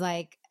I was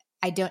like,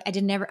 I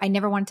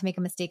never wanted to make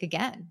a mistake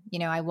again.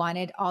 I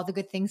wanted all the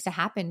good things to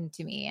happen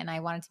to me and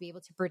I wanted to be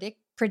able to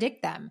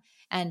predict them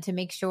and to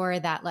make sure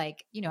that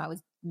like, I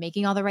was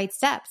making all the right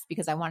steps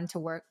because I wanted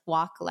to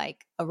walk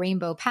like a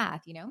rainbow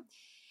path,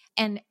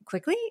 And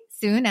quickly,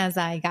 soon as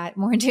I got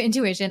more into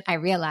intuition, I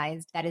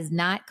realized that is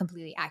not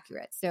completely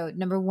accurate. So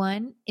number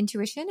one,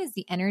 intuition is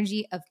the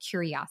energy of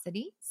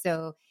curiosity.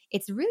 So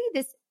it's really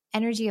this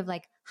energy of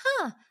like,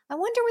 I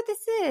wonder what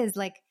this is.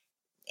 Like,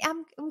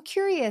 I'm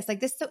curious, like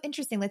this is so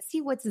interesting. Let's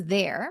see what's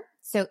there.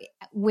 So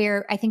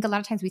where I think a lot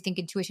of times we think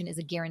intuition is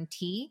a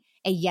guarantee,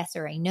 a yes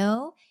or a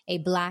no, a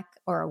black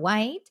or a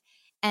white.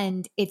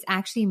 And it's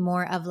actually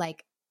more of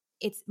like,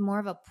 it's more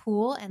of a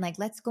pull and like,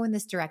 let's go in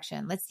this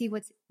direction. Let's see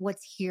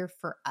what's here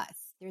for us.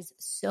 There's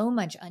so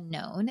much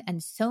unknown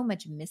and so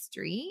much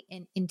mystery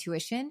in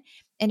intuition.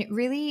 And it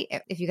really,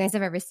 if you guys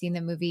have ever seen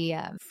the movie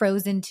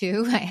Frozen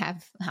 2, I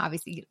have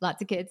obviously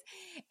lots of kids.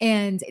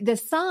 And the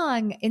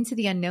song Into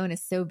the Unknown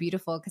is so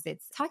beautiful because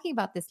it's talking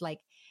about this, like,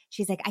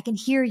 she's like, I can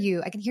hear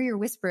you. I can hear your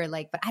whisper,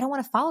 like, but I don't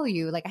want to follow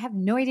you. Like, I have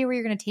no idea where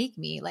you're going to take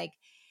me. Like,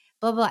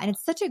 blah, blah. And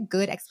it's such a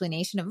good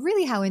explanation of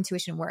really how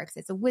intuition works.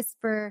 It's a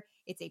whisper,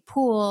 it's a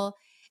pull,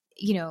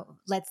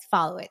 let's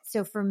follow it.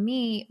 So for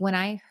me, when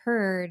I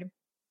heard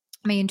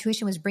my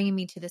intuition was bringing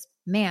me to this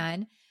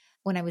man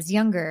when I was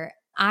younger,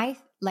 my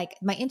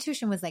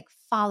intuition was like,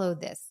 follow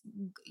this,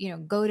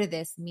 go to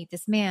this, meet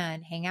this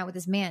man, hang out with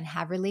this man,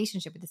 have a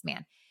relationship with this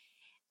man.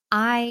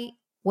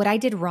 What I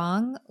did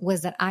wrong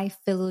was that I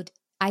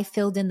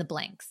filled in the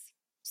blanks.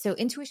 So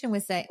intuition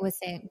was saying,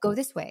 go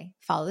this way,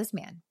 follow this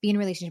man, be in a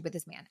relationship with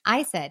this man.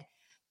 I said,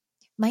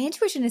 my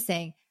intuition is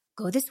saying,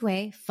 go this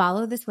way,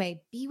 follow this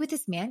way, be with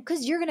this man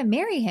because you're going to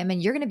marry him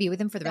and you're going to be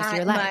with him for the rest of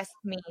your life. That must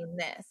mean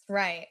this.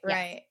 Right,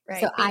 yes.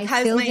 Right. So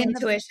because my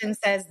intuition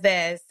says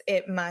this,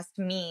 it must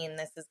mean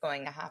this is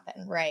going to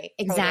happen. Right.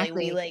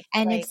 Exactly. Totally.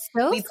 It's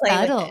so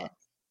subtle.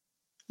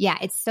 Yeah,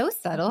 it's so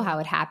subtle how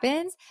it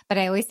happens. But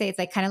I always say it's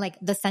like kind of like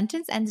the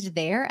sentence ended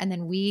there and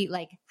then we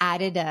like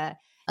added a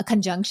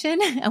conjunction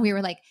and we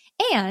were like,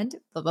 and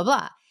blah, blah,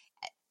 blah.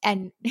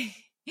 And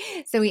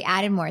so we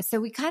added more. So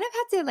we kind of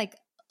had to like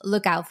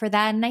look out for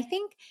that. And I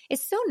think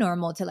it's so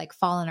normal to like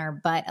fall on our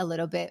butt a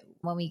little bit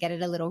when we get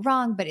it a little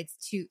wrong, but it's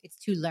to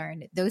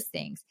learn those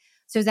things.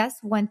 So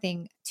that's one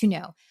thing to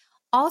know.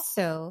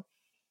 Also,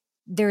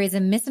 there is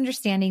a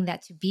misunderstanding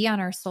that to be on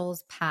our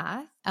soul's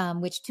path,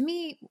 which to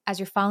me, as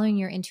you're following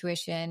your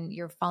intuition,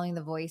 you're following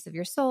the voice of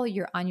your soul,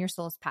 you're on your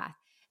soul's path.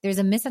 There's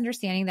a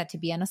misunderstanding that to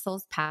be on a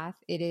soul's path,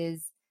 it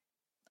is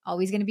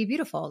always going to be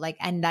beautiful. Like,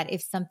 and that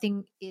if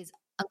something is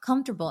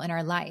uncomfortable in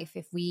our life,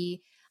 if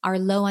we are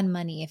low on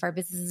money, if our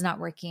business is not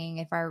working,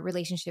 if our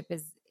relationship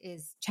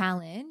is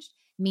challenged,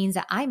 means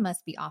that I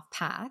must be off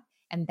path.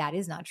 And that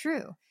is not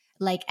true.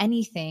 Like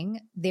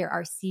anything, there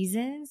are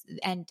seasons,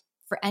 and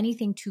for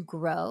anything to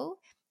grow,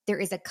 there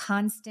is a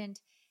constant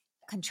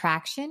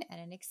contraction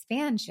and an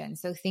expansion.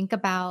 So think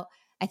about,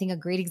 I think a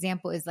great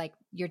example is like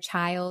your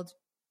child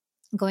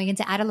going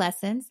into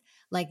adolescence,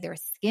 like their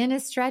skin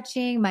is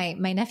stretching. My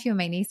nephew and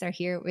my niece are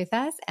here with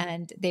us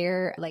and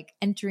they're like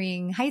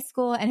entering high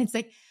school. And it's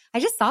like, I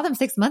just saw them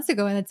 6 months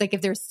ago and it's like,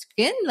 if their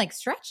skin like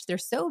stretched, they're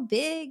so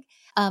big.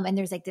 And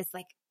there's like this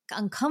like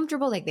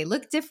uncomfortable, like they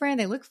look different,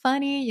 they look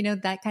funny,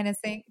 that kind of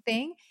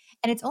thing.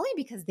 And it's only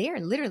because they are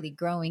literally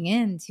growing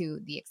into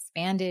the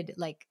expanded,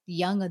 like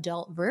young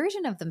adult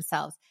version of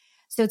themselves.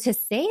 So to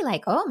say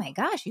like, oh my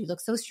gosh, you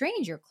look so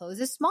strange, your clothes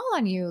is small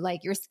on you,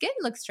 like your skin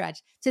looks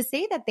stretched, to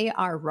say that they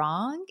are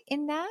wrong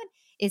in that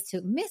is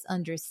to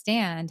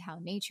misunderstand how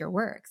nature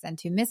works and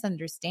to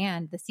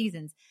misunderstand the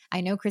seasons.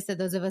 I know, Krista,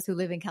 those of us who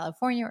live in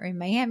California or in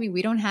Miami,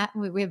 we have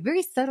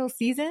very subtle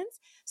seasons.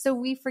 So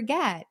we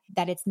forget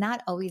that it's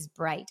not always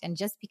bright. And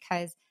just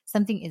because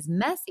something is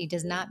messy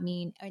does not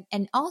mean,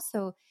 and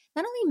also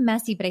not only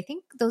messy, but I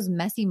think those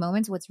messy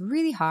moments, what's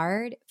really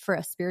hard for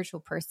a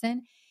spiritual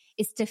person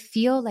is to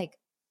feel like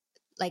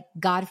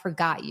God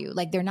forgot you.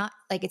 Like they're not,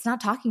 like it's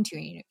not talking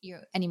to you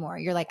anymore.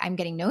 You're like, I'm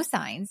getting no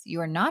signs. You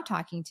are not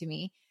talking to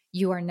me.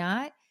 You are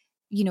not,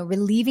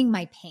 relieving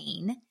my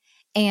pain.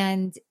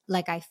 And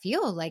like, I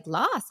feel like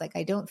lost. Like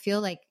I don't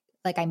feel like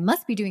I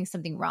must be doing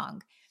something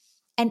wrong.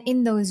 And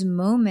in those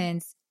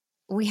moments,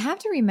 we have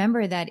to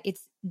remember that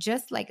it's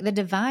just like the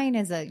divine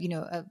as a,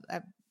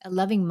 a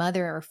loving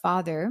mother or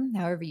father,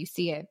 however you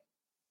see it.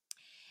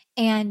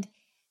 And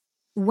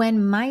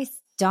when my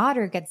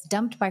daughter gets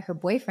dumped by her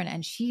boyfriend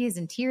and she is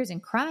in tears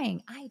and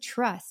crying, I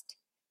trust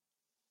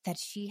that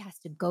she has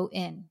to go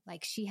in,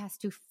 like she has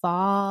to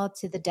fall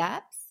to the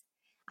depths.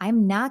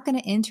 I'm not going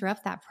to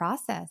interrupt that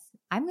process.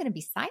 I'm going to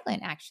be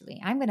silent, actually.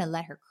 I'm going to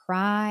let her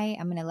cry.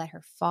 I'm going to let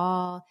her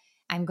fall.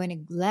 I'm going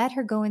to let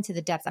her go into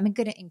the depths. I'm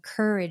going to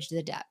encourage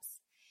the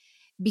depths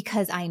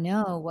because I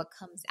know what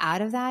comes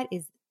out of that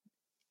is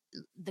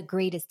the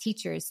greatest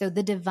teachers. So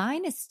the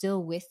divine is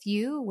still with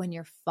you when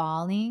you're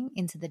falling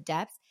into the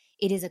depths.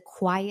 It is a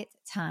quiet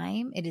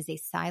time. It is a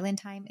silent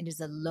time. It is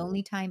a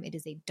lonely time. It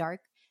is a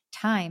dark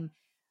time,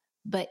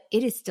 but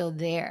it is still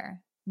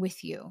there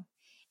with you.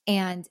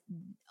 And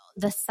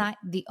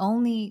the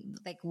only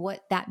like what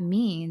that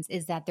means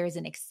is that there's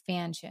an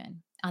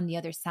expansion on the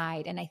other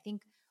side. And I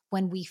think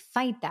when we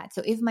fight that,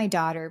 so if my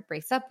daughter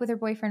breaks up with her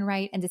boyfriend,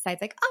 right, and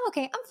decides like, oh,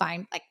 okay, I'm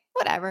fine, like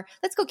whatever,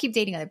 let's go keep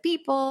dating other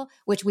people,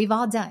 which we've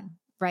all done,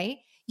 right?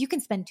 You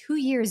can spend 2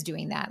 years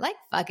doing that, like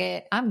fuck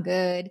it, I'm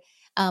good,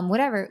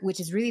 whatever,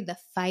 which is really the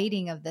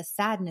fighting of the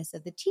sadness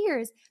of the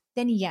tears.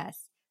 Then yes,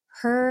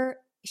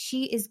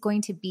 she is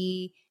going to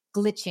be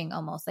glitching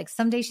almost, like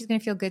someday she's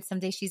going to feel good,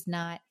 someday she's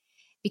not,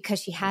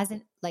 because she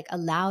hasn't like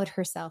allowed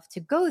herself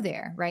to go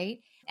there, right?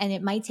 And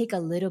it might take a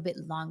little bit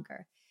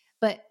longer.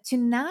 But to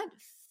not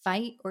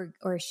fight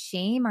or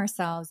shame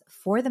ourselves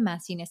for the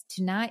messiness,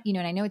 to not, and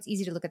I know it's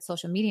easy to look at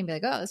social media and be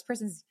like, oh, this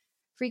person's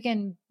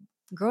freaking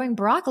growing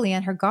broccoli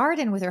in her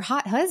garden with her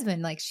hot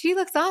husband. Like, she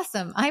looks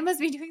awesome. I must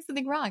be doing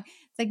something wrong.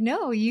 It's like,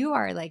 no, you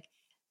are like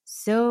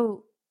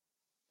so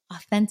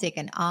authentic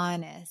and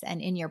honest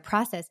and in your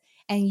process.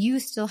 And you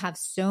still have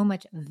so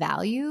much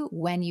value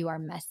when you are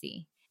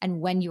messy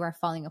and when you are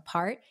falling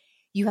apart.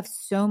 You have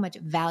so much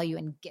value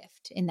and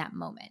gift in that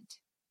moment.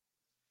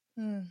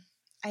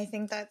 I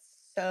think that's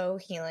so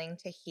healing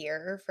to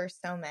hear for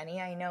so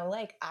many. I know,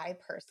 like, I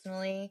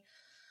personally,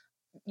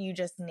 you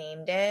just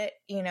named it,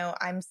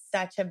 I'm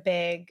such a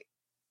big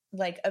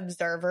like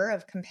observer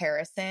of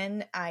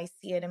comparison. I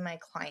see it in my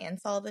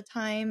clients all the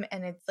time.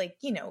 And it's like,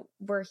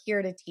 we're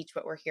here to teach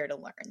what we're here to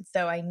learn.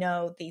 So I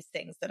know these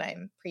things that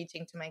I'm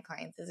preaching to my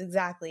clients is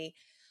exactly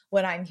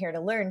what I'm here to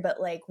learn. But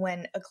like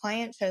when a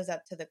client shows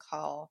up to the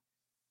call,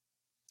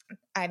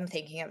 I'm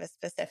thinking of a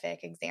specific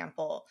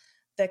example.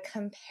 The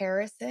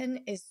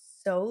comparison is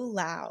so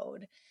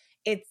loud.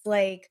 It's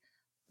like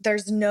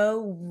there's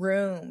no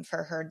room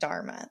for her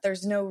dharma.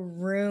 There's no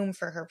room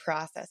for her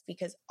process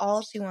because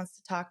all she wants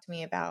to talk to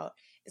me about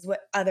is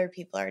what other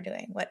people are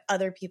doing, what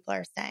other people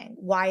are saying,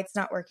 why it's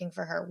not working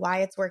for her, why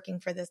it's working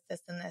for this,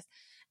 this, and this.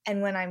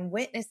 And when I'm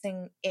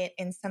witnessing it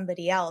in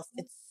somebody else,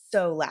 it's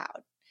so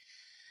loud.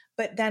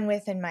 But then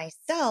within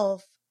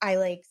myself, I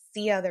like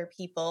see other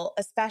people,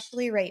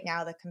 especially right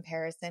now, the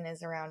comparison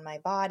is around my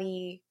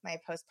body, my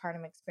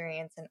postpartum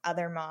experience, and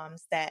other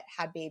moms that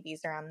had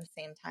babies around the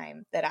same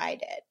time that I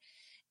did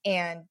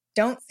and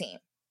don't seem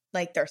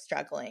like they're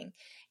struggling.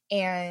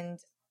 And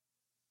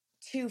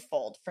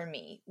twofold for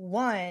me.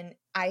 One,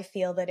 I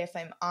feel that if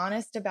I'm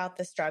honest about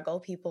the struggle,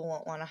 people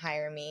won't want to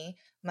hire me.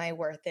 My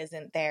worth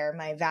isn't there.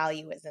 My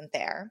value isn't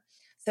there.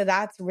 So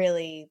that's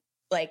really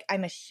like,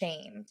 I'm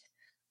ashamed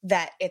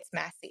that it's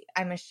messy.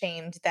 I'm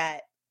ashamed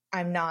that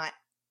I'm not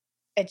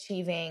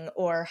achieving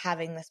or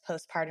having this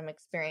postpartum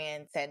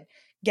experience and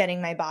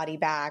getting my body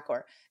back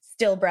or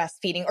still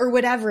breastfeeding or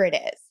whatever it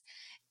is.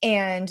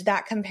 And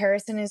that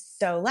comparison is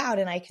so loud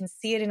and I can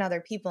see it in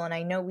other people. And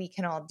I know we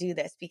can all do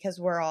this because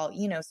we're all,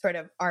 sort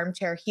of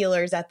armchair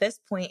healers at this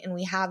point, and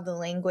we have the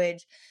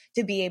language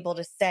to be able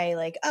to say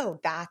like, oh,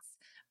 that's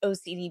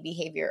OCD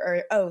behavior,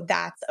 or, oh,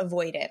 that's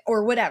avoidant,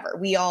 or whatever.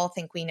 We all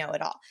think we know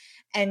it all.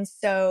 And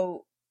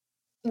so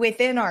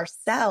within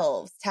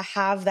ourselves to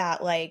have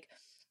that like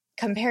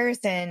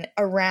comparison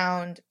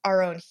around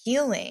our own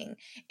healing,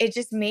 it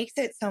just makes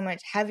it so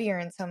much heavier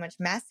and so much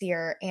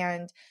messier.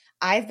 And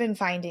I've been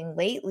finding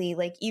lately,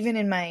 like even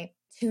in my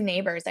two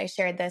neighbors, I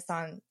shared this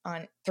on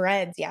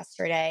Threads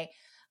yesterday.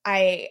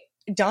 I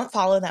don't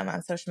follow them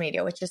on social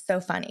media, which is so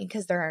funny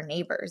because they're our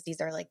neighbors. These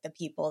are like the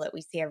people that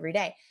we see every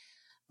day.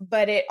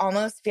 But it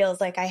almost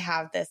feels like I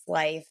have this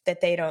life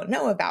that they don't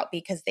know about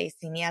because they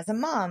see me as a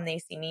mom. They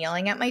see me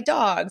yelling at my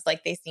dogs.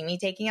 Like they see me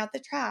taking out the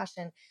trash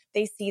and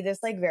they see this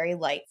like very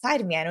light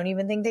side of me. I don't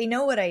even think they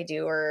know what I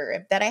do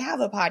or that I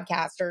have a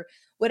podcast or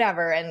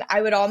whatever. And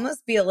I would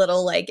almost be a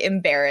little like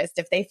embarrassed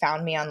if they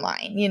found me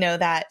online,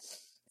 that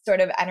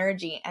sort of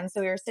energy. And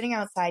so we were sitting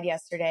outside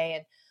yesterday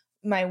and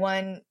my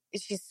one,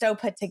 she's so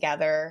put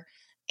together.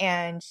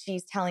 And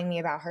she's telling me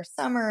about her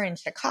summer in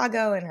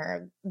Chicago and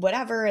her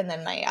whatever. And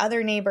then my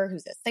other neighbor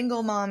who's a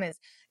single mom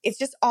it's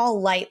just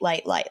all light,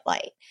 light, light,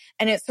 light.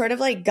 And it sort of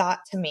like got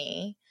to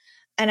me.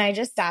 And I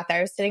just sat there,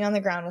 I was sitting on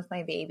the ground with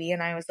my baby.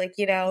 And I was like,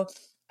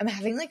 I'm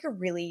having like a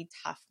really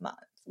tough month.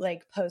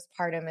 Like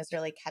postpartum is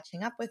really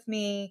catching up with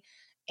me.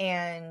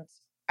 And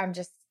I'm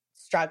just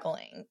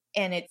struggling.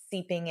 And it's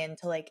seeping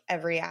into like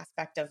every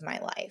aspect of my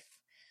life.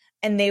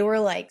 And they were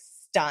like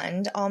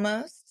stunned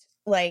almost,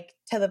 like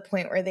to the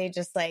point where they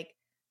just like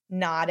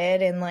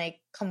nodded in like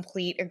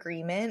complete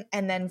agreement.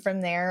 And then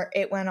from there,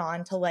 it went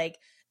on to like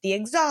the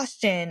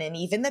exhaustion and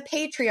even the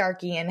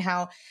patriarchy and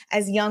how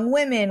as young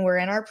women we're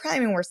in our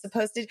prime and we're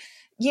supposed to,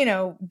 you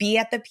know, be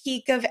at the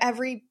peak of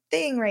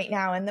everything right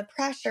now and the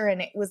pressure.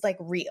 And it was like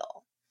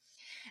real.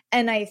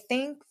 And I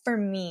think for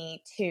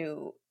me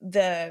too,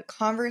 the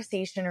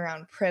conversation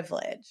around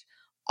privilege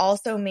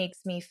also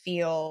makes me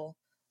feel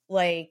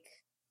like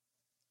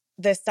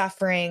the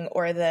suffering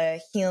or the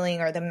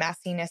healing or the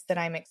messiness that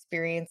I'm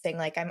experiencing,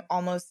 like I'm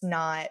almost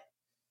not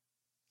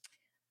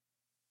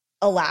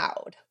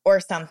allowed or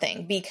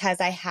something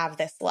because I have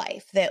this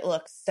life that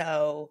looks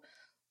so,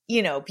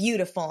 you know,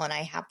 beautiful, and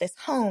I have this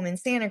home in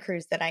Santa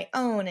Cruz that I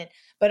own, and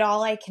but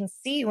all I can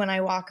see when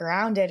I walk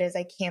around it is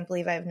I can't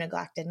believe I've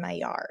neglected my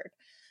yard.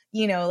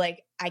 You know,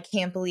 like I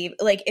can't believe,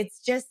 like it's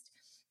just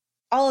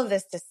all of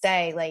this to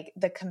say like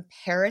the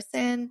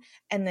comparison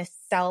and the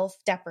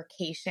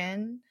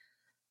self-deprecation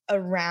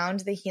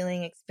around the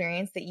healing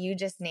experience that you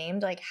just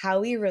named, like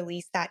how we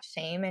release that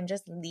shame and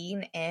just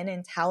lean in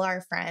and tell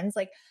our friends,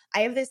 like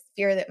I have this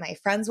fear that my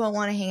friends won't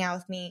want to hang out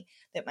with me,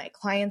 that my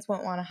clients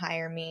won't want to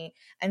hire me.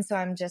 And so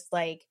I'm just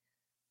like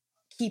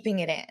keeping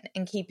it in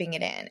and keeping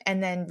it in,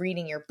 and then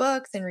reading your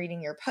books and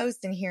reading your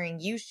posts and hearing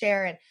you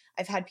share. And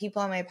I've had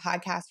people on my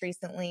podcast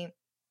recently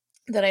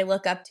that I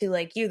look up to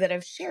like you that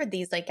have shared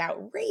these like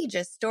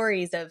outrageous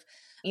stories of,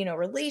 you know,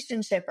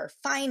 relationship or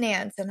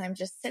finance. And I'm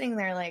just sitting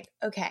there like,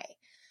 okay,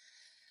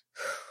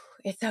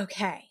 it's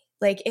okay.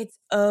 Like, it's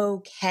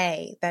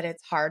okay that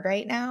it's hard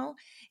right now.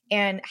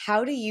 And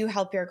how do you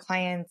help your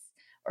clients,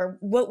 or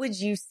what would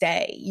you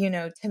say, you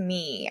know, to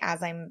me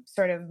as I'm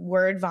sort of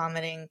word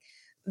vomiting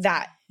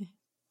that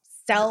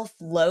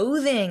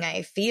self-loathing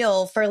I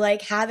feel for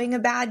like having a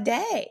bad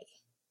day?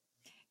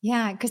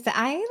 Yeah. Cause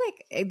I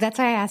like, that's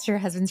why I asked your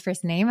husband's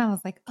first name. I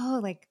was like, oh,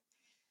 like,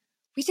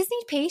 we just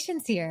need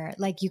patience here.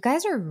 Like, you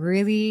guys are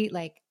really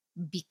like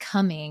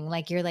becoming,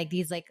 like, you're like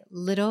these like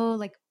little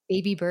like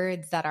baby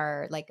birds that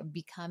are like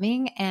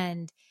becoming.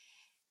 And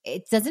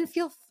it doesn't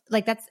feel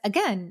like that's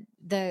again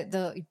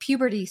the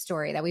puberty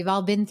story that we've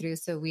all been through,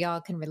 so we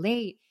all can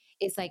relate.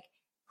 It's like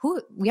who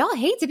we all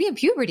hate to be in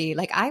puberty.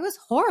 Like I was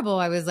horrible.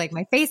 I was like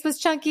my face was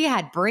chunky, I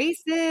had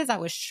braces, I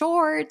was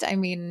short. I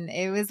mean,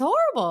 it was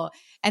horrible.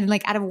 And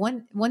like out of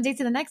one day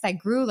to the next, I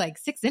grew like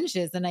 6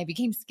 inches and I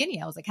became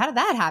skinny. I was like, how did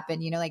that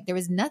happen? You know, like there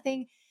was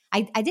nothing.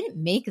 I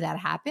didn't make that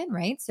happen,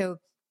 right? So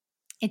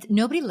it's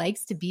nobody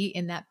likes to be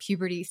in that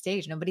puberty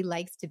stage. Nobody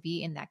likes to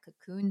be in that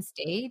cocoon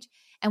stage.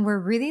 And we're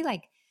really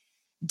like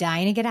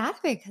dying to get out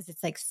of it because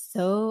it's like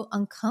so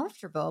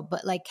uncomfortable.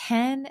 But like,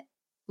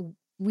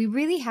 we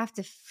really have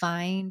to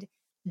find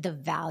the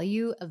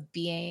value of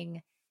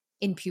being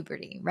in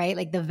puberty, right?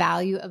 Like the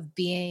value of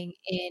being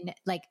in,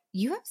 like,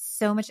 you have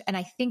so much. And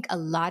I think a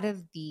lot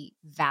of the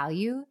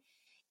value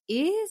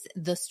is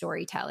the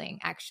storytelling,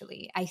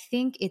 actually. I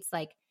think it's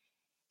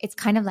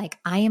kind of like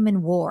I am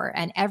in war,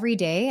 and every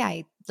day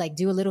I like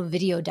do a little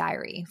video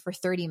diary for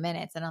 30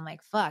 minutes and I'm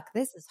like, fuck,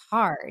 this is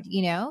hard,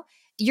 you know?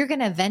 You're going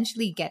to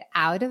eventually get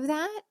out of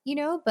that, you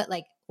know, but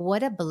like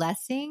what a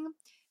blessing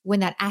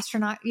when that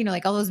astronaut, you know,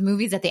 like all those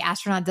movies that the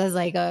astronaut does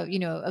like a, you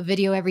know, a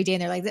video every day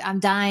and they're like,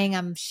 I'm dying,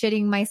 I'm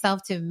shitting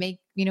myself to make,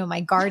 you know,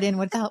 my garden.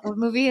 What the hell, what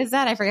movie is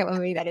that? I forget what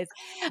movie that is.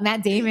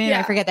 Matt Damon. I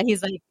Yeah. forget that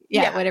he's like,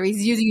 yeah, Yeah. whatever.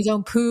 He's using his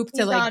own poop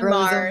to He's like on grow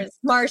his own. Mars.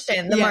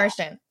 Martian, the Yeah.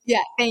 Martian.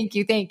 Yeah. Thank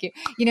you. Thank you.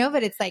 You know,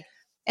 but it's like,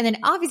 and then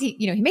obviously,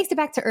 you know, he makes it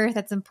back to Earth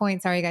at some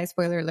point. Sorry, guys,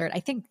 spoiler alert. I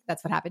think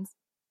that's what happens.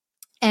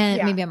 And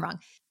Yeah. maybe I'm wrong.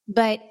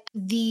 But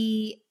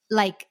the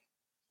like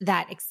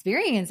that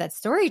experience, that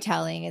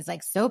storytelling is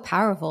like so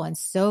powerful and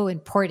so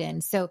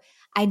important. So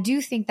I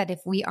do think that if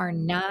we are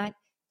not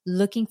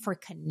looking for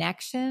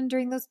connection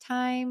during those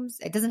times,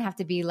 it doesn't have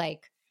to be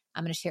like,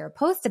 I'm going to share a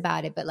post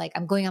about it, but like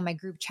I'm going on my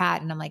group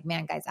chat and I'm like,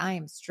 man, guys, I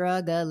am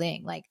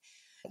struggling. Like,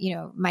 you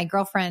know, my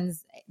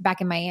girlfriends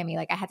back in Miami,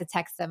 like I had to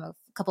text them a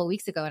couple of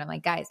weeks ago and I'm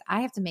like, guys,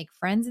 I have to make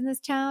friends in this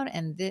town.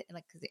 And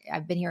like, cause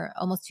I've been here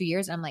almost 2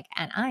 years and I'm like,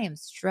 and I am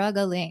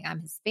struggling.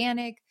 I'm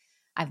Hispanic.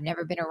 I've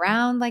never been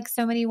around like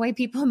so many white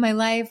people in my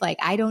life. Like,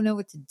 I don't know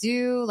what to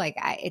do. Like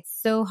it's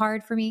so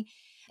hard for me.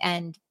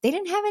 And they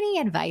didn't have any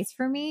advice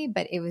for me,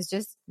 but it was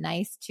just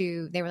nice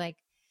they were like,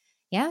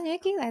 yeah,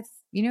 Nikki, that's,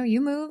 you know,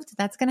 you moved.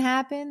 That's going to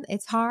happen.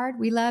 It's hard.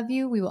 We love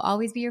you. We will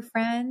always be your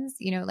friends.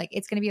 You know, like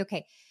it's going to be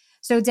okay.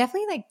 So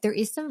definitely like there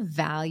is some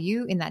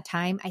value in that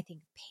time. I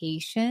think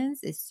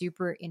patience is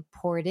super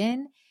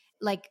important.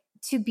 Like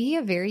to be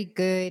a very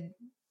good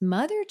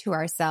mother to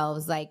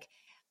ourselves, like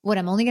what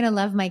I'm only going to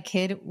love my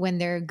kid when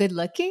they're good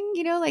looking,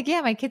 you know, like,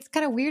 yeah, my kid's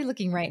kind of weird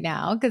looking right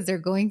now because they're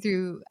going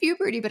through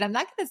puberty, but I'm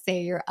not going to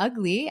say you're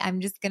ugly. I'm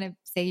just going to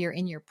say you're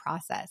in your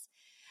process.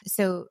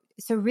 So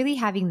really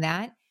having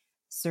that,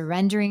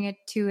 surrendering it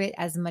to it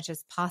as much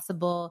as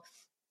possible.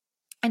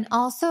 And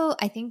also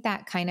I think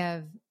that kind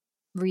of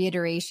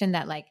reiteration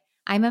that like,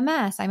 I'm a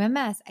mess,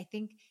 I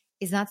think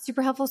is not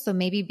super helpful. So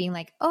maybe being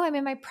like, oh, I'm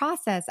in my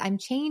process, I'm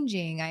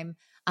changing,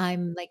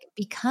 I'm like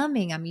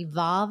becoming, I'm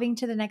evolving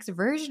to the next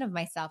version of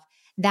myself.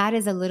 That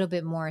is a little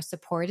bit more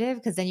supportive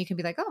because then you can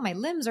be like, oh, my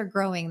limbs are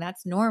growing.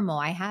 That's normal.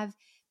 I have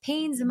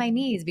pains in my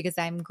knees because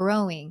I'm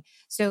growing.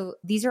 So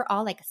these are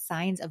all like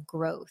signs of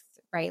growth,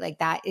 right? Like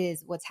that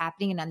is what's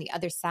happening. And on the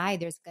other side,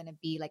 there's going to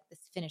be like this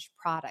finished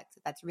product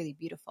that's really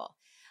beautiful.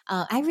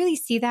 I really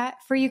see that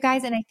for you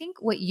guys. And I think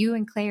what you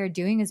and Clay are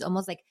doing is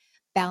almost like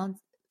balance,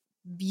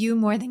 you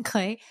more than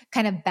Clay,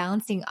 kind of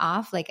bouncing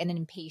off like an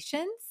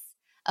impatience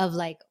of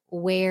like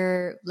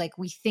where like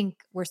we think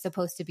we're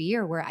supposed to be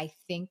or where I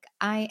think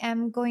I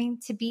am going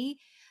to be.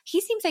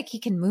 He seems like he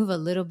can move a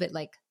little bit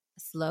like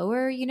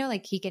slower,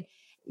 like he can,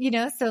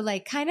 so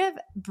like kind of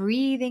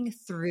breathing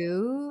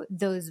through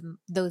those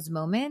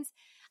moments.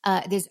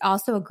 There's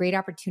also a great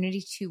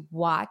opportunity to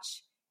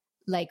watch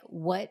like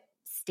what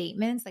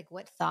statements, like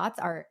what thoughts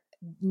are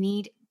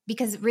need,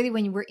 because really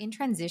when we're in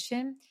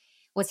transition,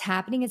 what's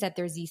happening is that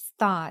there's these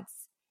thoughts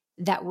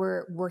that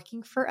were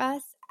working for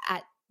us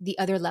at the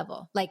other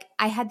level. Like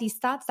I had these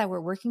thoughts that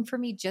were working for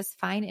me just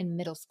fine in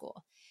middle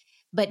school.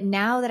 But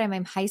now that I'm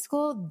in high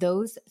school,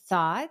 those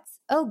thoughts,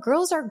 oh,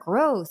 girls are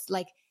gross.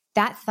 Like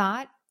that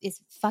thought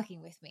is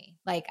fucking with me.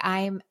 Like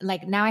I'm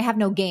like, now I have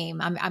no game.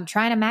 I'm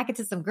trying to mack it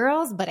to some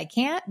girls, but I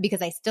can't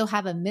because I still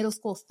have a middle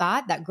school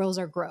thought that girls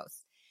are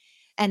gross.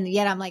 And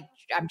yet I'm like,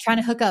 I'm trying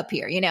to hook up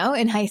here,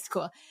 in high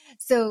school.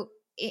 So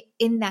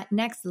in that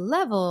next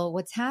level,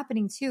 what's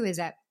happening too is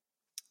that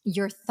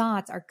your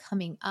thoughts are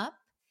coming up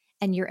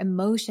and your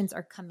emotions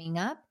are coming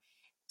up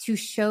to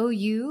show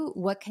you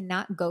what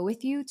cannot go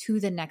with you to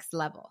the next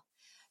level.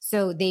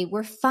 So they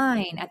were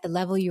fine at the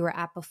level you were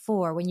at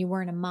before when you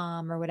weren't a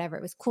mom or whatever.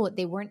 It was cool.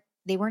 They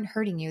weren't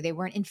hurting you. They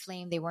weren't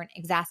inflamed. They weren't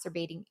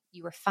exacerbating.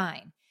 You were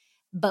fine.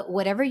 But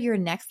whatever your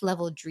next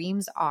level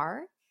dreams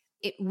are,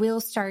 it will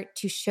start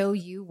to show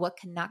you what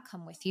cannot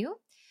come with you.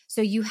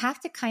 So you have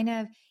to kind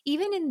of,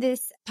 even in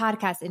this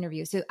podcast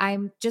interview, so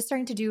I'm just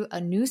starting to do a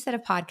new set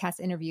of podcast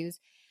interviews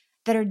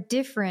that are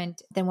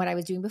different than what I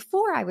was doing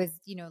before. I was,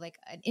 like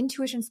an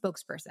intuition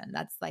spokesperson.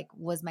 That's like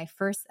was my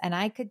first, and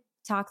I could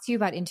talk to you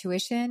about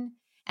intuition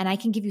and I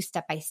can give you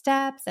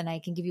step-by-steps and I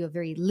can give you a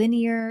very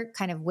linear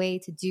kind of way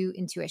to do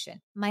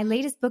intuition. My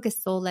latest book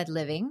is Soul-Led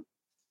Living.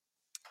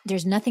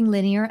 There's nothing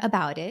linear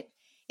about it.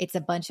 It's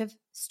a bunch of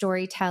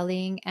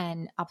storytelling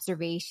and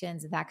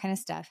observations and that kind of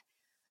stuff.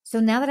 So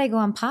now that I go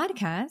on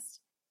podcast,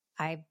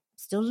 I'm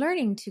still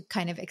learning to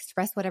kind of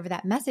express whatever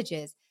that message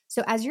is.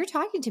 So as you're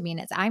talking to me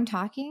and as I'm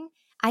talking,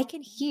 I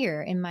can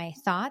hear in my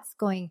thoughts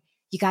going,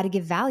 you got to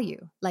give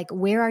value. Like,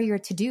 where are your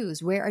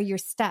to-dos? Where are your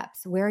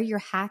steps? Where are your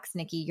hacks,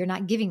 Nikki? You're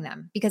not giving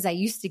them because I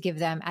used to give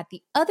them at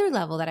the other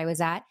level that I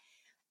was at.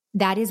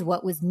 That is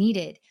what was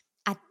needed.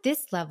 At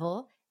this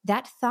level,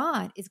 that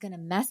thought is going to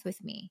mess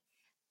with me.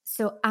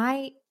 So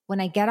when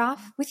I get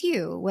off with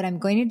you, what I'm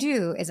going to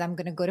do is I'm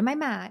going to go to my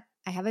mat.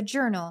 I have a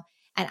journal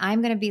and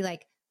I'm going to be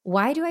like,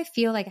 why do I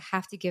feel like I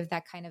have to give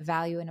that kind of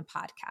value in a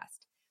podcast?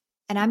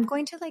 And I'm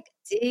going to like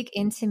dig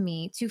into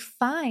me to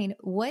find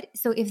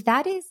so if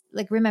that is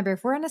like, remember,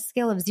 if we're on a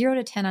scale of 0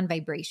 to 10 on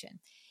vibration,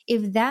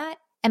 if that,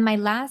 and my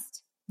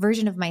last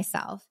version of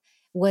myself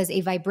was a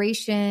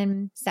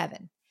vibration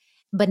 7,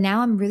 but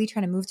now I'm really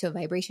trying to move to a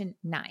vibration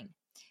 9.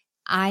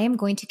 I am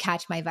going to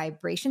catch my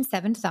vibration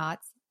 7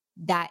 thoughts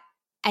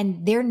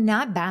and they're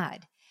not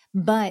bad,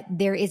 but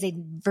there is a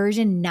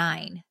version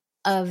 9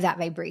 of that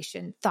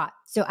vibration thought.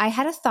 So I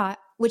had a thought,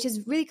 which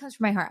is really comes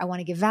from my heart. I want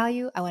to give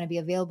value. I want to be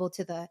available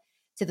to the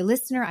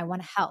listener. I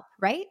want to help,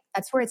 right?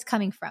 That's where it's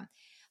coming from.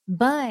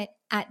 But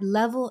at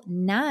level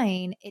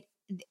 9,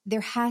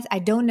 I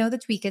don't know the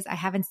tweakers. I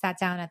haven't sat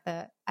down at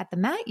the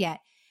mat yet,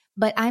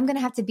 but I'm going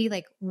to have to be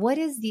like, what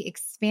is the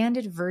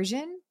expanded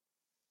version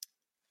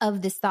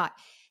of this thought?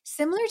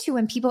 Similar to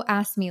when people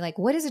ask me, like,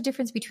 what is the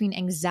difference between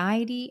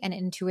anxiety and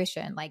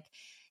intuition? Like,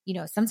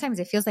 sometimes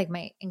it feels like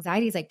my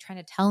anxiety is like trying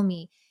to tell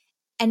me,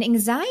 and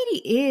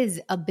anxiety is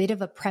a bit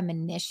of a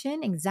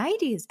premonition.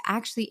 Anxiety is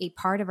actually a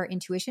part of our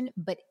intuition,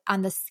 but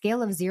on the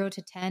scale of 0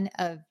 to 10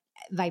 of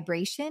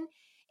vibration,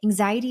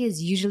 anxiety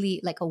is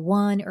usually like a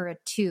 1 or a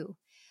 2.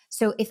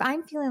 So if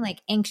I'm feeling like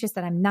anxious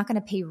that I'm not going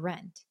to pay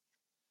rent,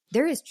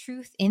 there is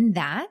truth in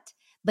that,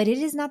 but it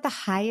is not the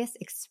highest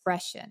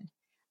expression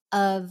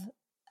of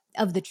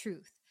the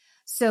truth.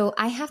 So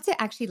I have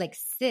to actually like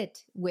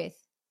sit with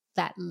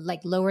that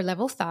like lower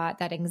level thought,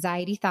 that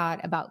anxiety thought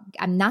about,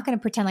 I'm not going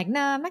to pretend like, no,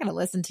 I'm not going to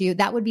listen to you.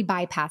 That would be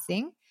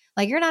bypassing.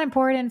 Like, you're not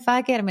important.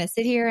 Fuck it. I'm going to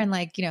sit here and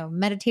like,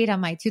 meditate on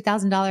my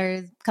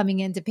 $2,000 coming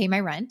in to pay my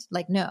rent.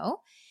 Like,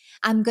 no,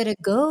 I'm going to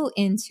go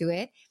into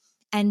it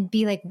and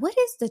be like, what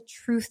is the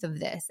truth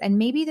of this? And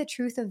maybe the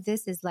truth of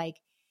this is like,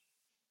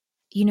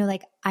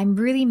 like I'm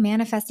really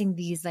manifesting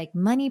these like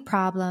money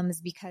problems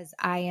because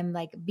I am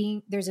like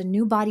there's a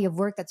new body of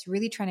work that's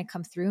really trying to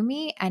come through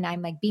me. And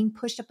I'm like being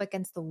pushed up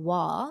against the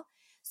wall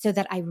so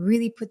that I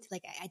really put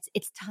like,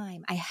 it's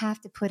time. I have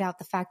to put out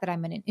the fact that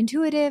I'm an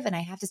intuitive and I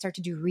have to start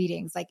to do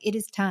readings. Like, it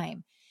is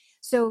time.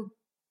 So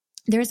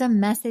there's a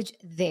message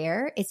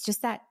there. It's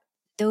just that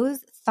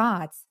those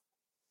thoughts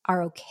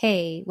are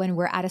okay when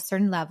we're at a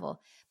certain level.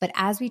 But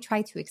as we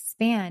try to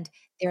expand,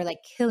 they're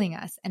like killing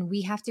us. And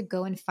we have to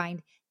go and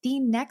find the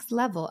next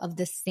level of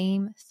the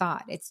same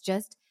thought. It's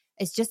just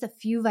a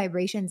few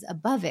vibrations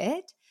above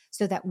it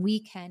so that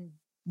we can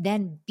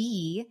then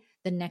be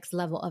the next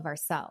level of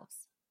ourselves.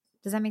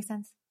 Does that make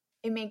sense?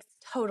 It makes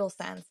total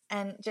sense.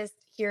 And just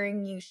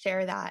hearing you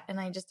share that, and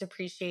I just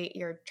appreciate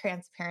your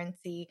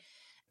transparency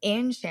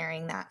in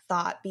sharing that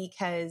thought,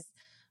 because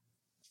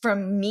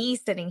from me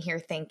sitting here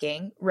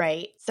thinking,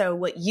 right? So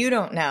what you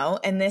don't know,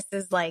 and this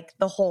is like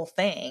the whole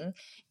thing,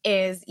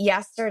 is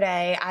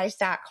yesterday I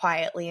sat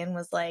quietly and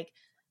was like,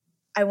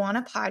 I want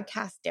to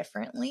podcast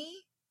differently.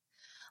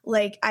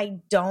 Like, I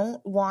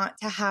don't want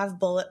to have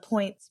bullet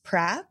points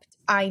prepped.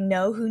 I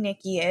know who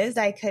Nikki is.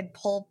 I could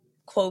pull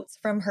quotes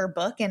from her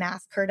book and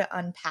ask her to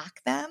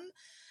unpack them.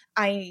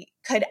 I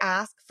could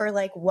ask for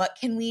like, what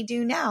can we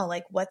do now?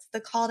 Like, what's the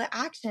call to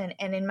action?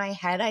 And in my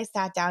head, I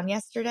sat down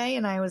yesterday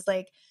and I was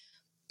like,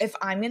 if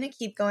I'm going to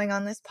keep going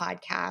on this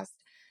podcast,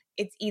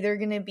 it's either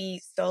going to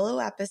be solo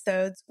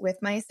episodes with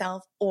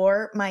myself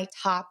or my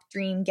top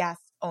dream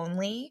guests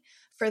only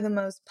for the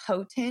most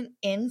potent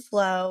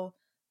inflow,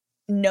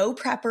 no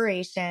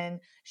preparation,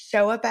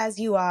 show up as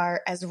you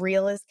are, as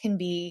real as can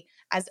be,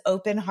 as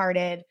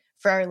open-hearted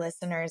for our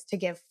listeners to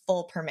give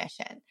full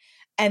permission.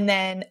 And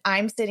then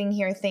I'm sitting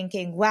here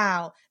thinking,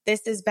 wow,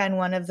 this has been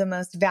one of the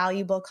most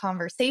valuable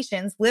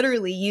conversations,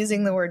 literally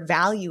using the word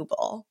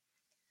valuable,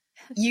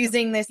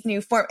 using this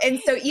new form. And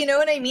so, you know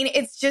what I mean?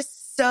 It's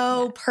just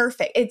so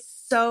perfect.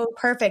 It's so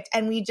perfect.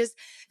 And we just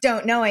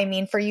don't know. I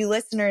mean, for you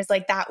listeners,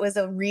 like that was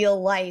a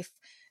real life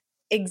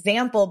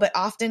example, but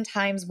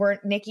oftentimes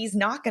Nikki's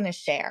not going to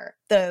share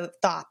the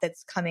thought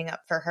that's coming up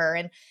for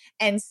her.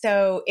 And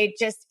so it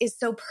just is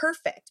so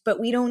perfect, but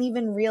we don't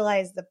even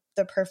realize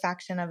the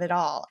perfection of it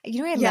all.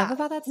 You know what I love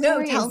about that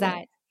story is that,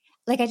 me.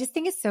 like, I just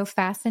think it's so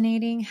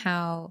fascinating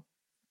how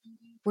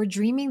we're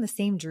dreaming the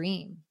same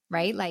dream,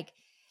 right? Like,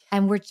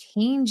 and we're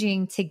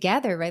changing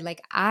together, right?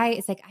 Like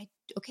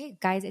okay,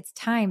 guys, it's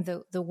time.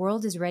 The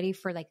world is ready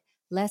for like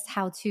less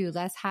how-to,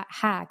 less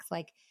hacks.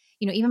 Like,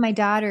 you know, even my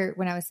daughter,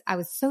 when I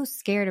was so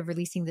scared of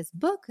releasing this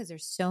book because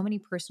there's so many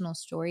personal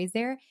stories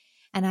there.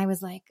 And I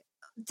was like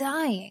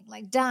dying.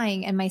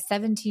 And my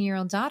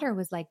 17-year-old daughter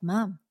was like,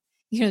 Mom,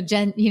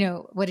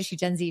 what is she?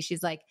 Gen Z.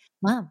 She's like,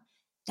 Mom,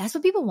 that's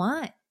what people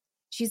want.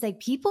 She's like,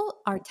 people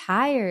are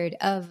tired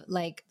of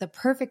like the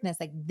perfectness.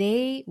 Like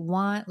they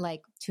want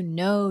like to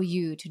know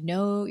you, to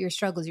know your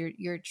struggles,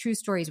 your true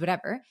stories,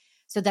 whatever.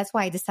 So that's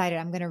why I decided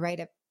I'm going to write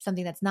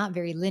something that's not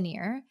very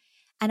linear.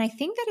 And I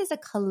think that is a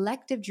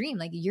collective dream.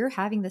 Like you're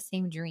having the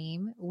same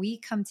dream. We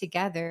come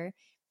together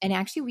and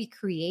actually we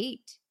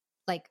create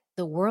like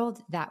the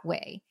world that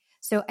way.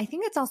 So I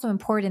think that's also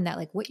important that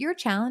like what you're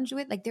challenged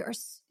with, like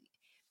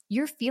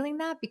you're feeling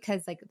that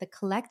because like the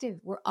collective,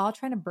 we're all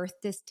trying to birth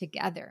this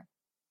together.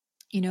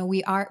 You know,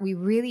 we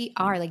really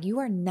are. Like you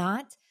are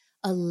not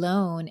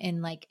alone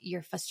in like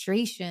your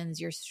frustrations,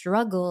 your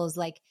struggles.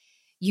 Like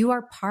you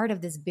are part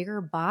of this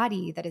bigger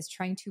body that is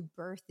trying to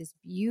birth this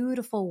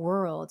beautiful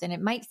world. And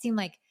it might seem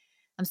like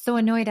I'm so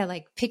annoyed at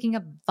like picking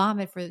up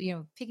vomit for,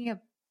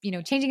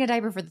 changing a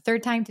diaper for the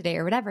third time today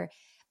or whatever.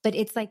 But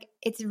it's like,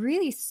 it's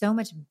really so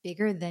much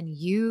bigger than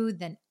you,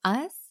 than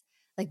us.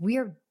 Like we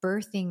are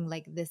birthing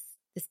like this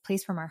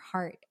place from our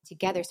heart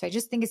together. So I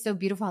just think it's so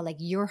beautiful how like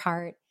your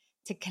heart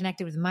to connect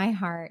it with my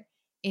heart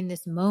in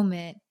this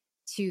moment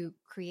to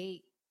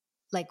create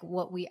like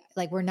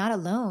we're not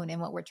alone in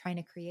what we're trying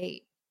to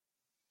create.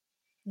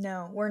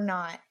 No, we're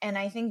not. And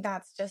I think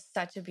that's just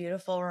such a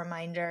beautiful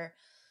reminder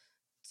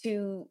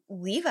to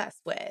leave us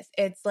with.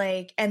 It's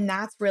like, and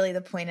that's really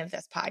the point of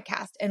this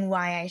podcast and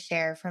why I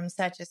share from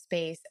such a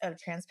space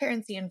of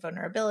transparency and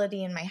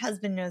vulnerability. And my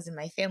husband knows and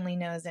my family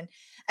knows and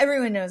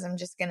everyone knows I'm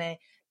just going to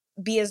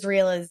be as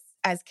real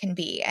as can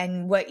be.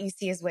 And what you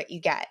see is what you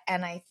get.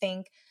 And I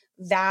think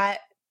that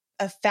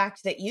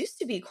effect that used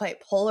to be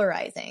quite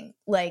polarizing,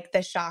 like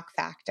the shock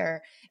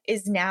factor,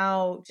 is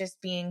now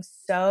just being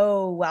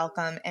so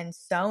welcome and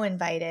so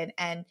invited.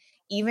 And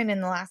even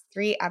in the last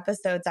 3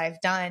 episodes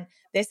I've done,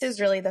 this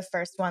is really the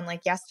first one.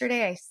 Like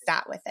yesterday, I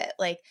sat with it.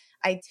 Like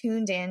I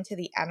tuned into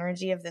the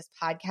energy of this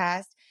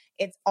podcast.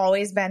 It's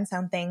always been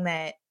something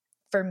that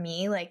for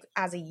me, like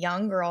as a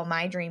young girl,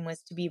 my dream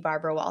was to be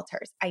Barbara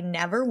Walters. I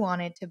never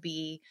wanted to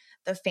be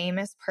the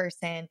famous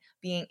person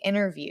being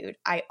interviewed.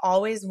 I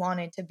always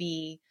wanted to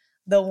be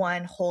the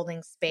one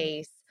holding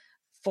space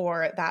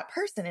for that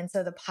person. And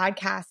so the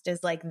podcast is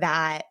like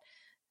that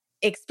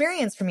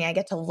experience for me. I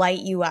get to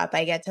light you up.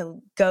 I get to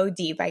go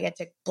deep. I get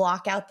to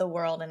block out the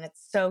world. And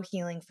it's so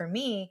healing for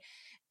me.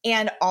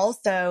 And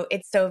also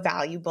it's so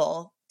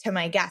valuable to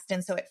my guest.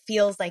 And so it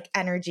feels like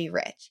energy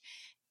rich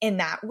in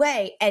that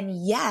way.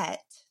 And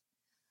yet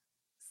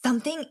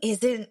something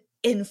isn't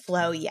in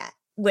flow yet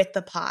with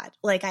the pod.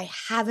 Like I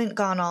haven't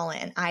gone all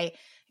in. I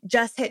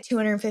just hit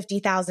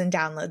 250,000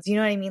 downloads. You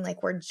know what I mean?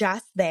 Like we're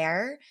just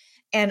there.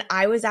 And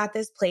I was at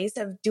this place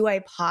of, do I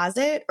pause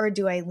it or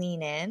do I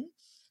lean in?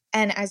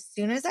 And as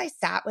soon as I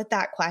sat with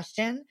that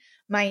question,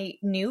 my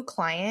new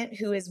client,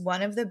 who is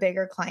one of the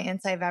bigger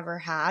clients I've ever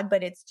had,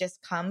 but it's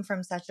just come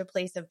from such a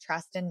place of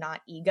trust and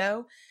not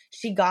ego.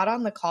 She got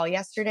on the call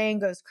yesterday and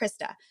goes,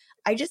 Krista,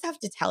 I just have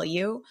to tell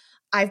you,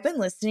 I've been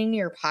listening to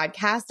your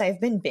podcast. I've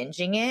been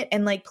binging it,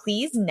 and like,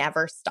 please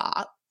never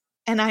stop.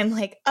 And I'm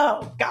like,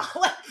 oh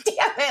God,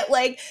 damn it.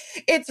 Like,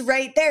 it's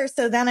right there.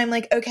 So then I'm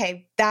like,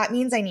 okay, that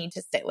means I need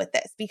to sit with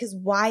this, because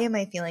why am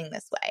I feeling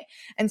this way?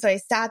 And so I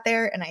sat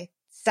there and I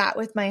sat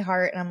with my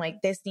heart, and I'm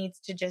like, this needs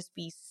to just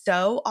be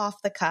so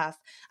off the cuff.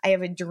 I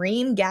have a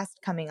dream guest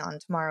coming on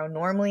tomorrow.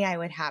 Normally I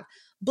would have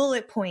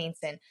bullet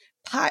points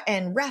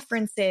and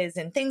references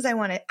and things I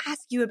want to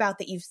ask you about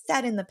that you've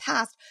said in the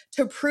past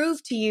to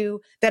prove to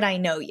you that I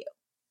know you.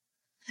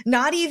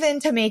 Not even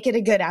to make it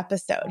a good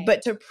episode, Right.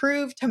 but to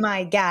prove to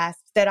my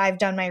guests that I've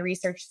done my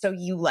research so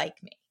you like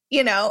me,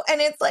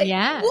 And it's like,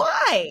 Yeah.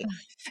 why?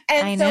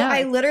 And I so know.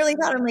 I literally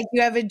thought, I'm like,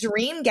 you have a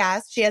dream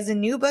guest. She has a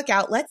new book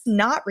out. Let's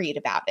not read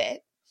about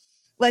it.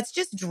 Let's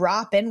just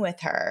drop in with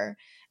her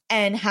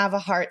and have a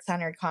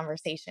heart-centered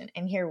conversation.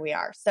 And here we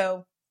are.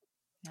 So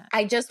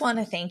I just want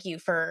to thank you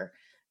for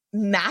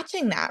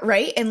matching that,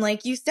 right? And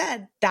like you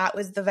said, that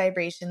was the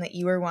vibration that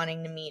you were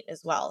wanting to meet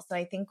as well. So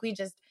I think we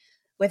just,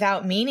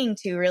 without meaning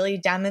to, really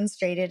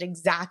demonstrated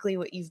exactly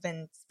what you've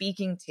been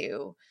speaking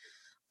to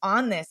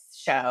on this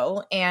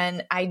show.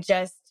 And I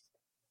just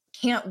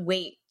can't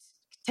wait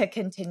to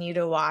continue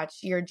to watch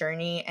your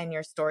journey and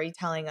your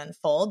storytelling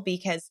unfold,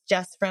 because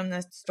just from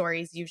the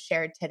stories you've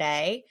shared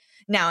today,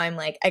 now I'm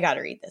like, I got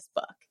to read this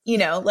book.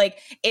 Like,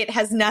 it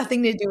has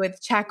nothing to do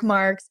with check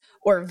marks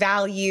or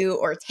value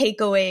or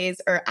takeaways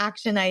or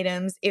action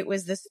items. It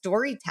was the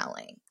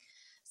storytelling.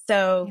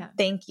 So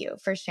thank you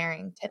for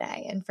sharing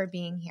today and for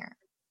being here.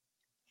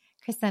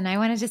 Kristen, I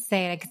want to just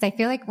say it because I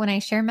feel like when I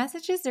share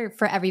messages, they're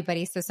for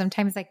everybody. So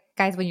sometimes, like,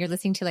 guys, when you're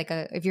listening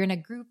to if you're in a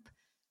group,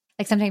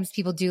 like sometimes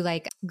people do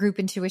like group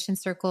intuition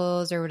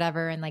circles or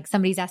whatever, and like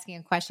somebody's asking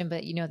a question,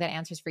 but that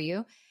answer's for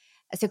you.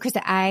 So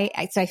Krista,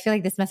 so I feel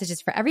like this message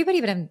is for everybody,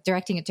 but I'm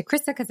directing it to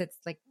Krista because it's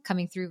like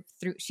coming through.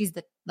 She's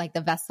the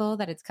vessel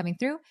that it's coming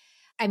through.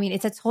 I mean,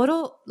 it's a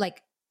total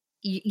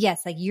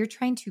yes, like you're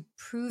trying to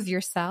prove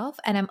yourself.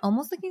 And I'm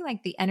almost looking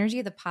like the energy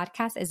of the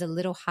podcast is a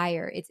little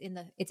higher. It's in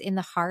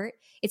the heart.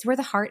 It's where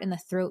the heart and the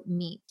throat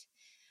meet.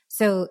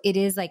 So it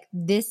is like,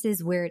 this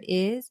is where it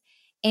is.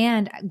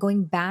 And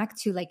going back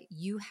to like,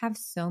 you have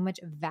so much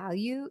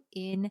value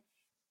in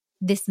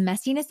this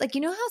messiness. Like,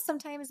 how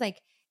sometimes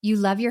like you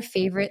love your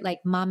favorite, like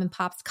mom and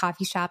pop's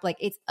coffee shop, like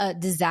it's a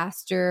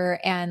disaster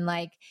and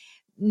like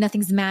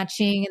nothing's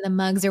matching in the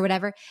mugs or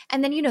whatever.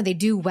 And then, they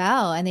do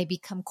well and they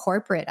become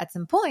corporate at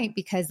some point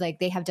because like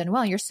they have done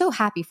well. And you're so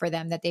happy for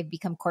them that they've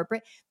become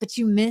corporate, but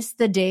you miss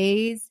the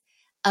days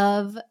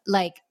of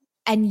like,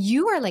 and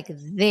you are like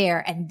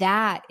there, and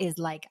that is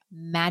like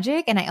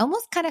magic. And I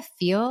almost kind of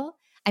feel,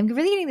 I'm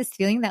really getting this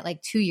feeling that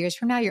like 2 years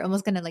from now, you're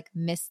almost going to like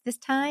miss this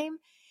time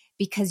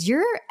because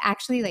you're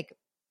actually like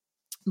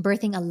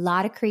birthing a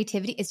lot of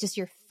creativity. It's just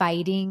you're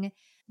fighting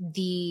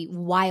the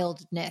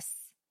wildness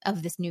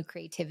of this new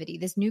creativity.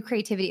 This new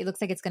creativity, it looks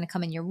like it's going to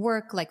come in your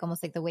work, like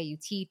almost like the way you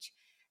teach,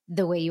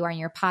 the way you are in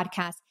your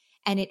podcast.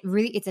 And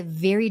it's a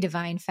very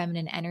divine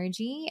feminine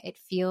energy.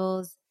 It's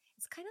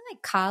kind of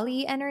like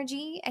Kali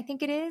energy, I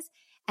think it is.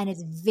 And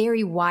it's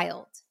very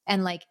wild.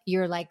 And like,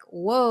 you're like,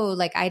 whoa,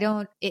 like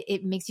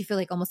it makes you feel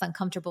like almost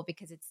uncomfortable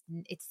because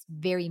it's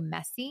very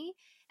messy.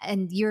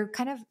 And you're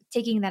kind of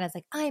taking that as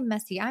like, I'm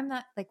messy. I'm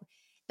not like,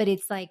 but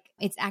it's like,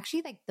 it's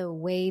actually like the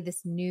way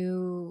this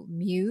new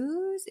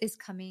muse is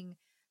coming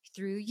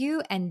through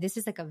you. And this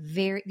is like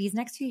these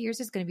next few years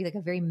is going to be like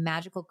a very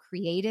magical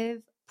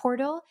creative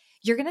portal.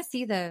 You're going to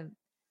see the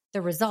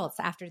results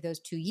after those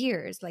 2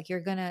 years. Like you're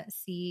going to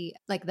see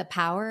like the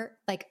power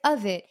like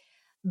of it.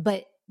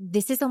 But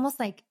this is almost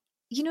like,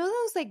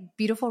 those like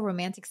beautiful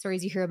romantic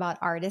stories you hear about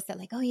artists that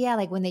like, oh yeah,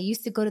 like when they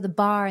used to go to the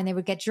bar and they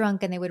would get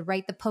drunk and they would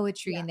write the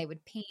poetry and they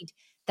would paint.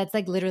 That's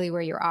like literally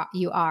where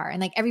you are. And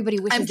like everybody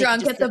wishes I'm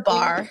drunk at the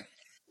bar.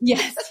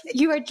 Yes.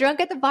 You are drunk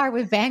at the bar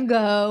with Van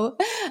Gogh.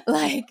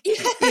 Like,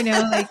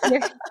 like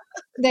you're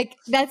like,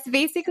 that's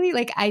basically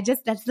like,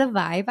 that's the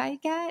vibe I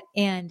get.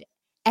 And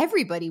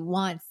everybody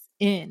wants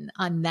in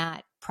on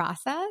that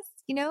process,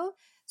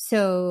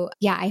 So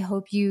yeah, I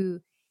hope you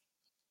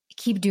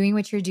keep doing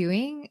what you're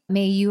doing.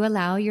 May you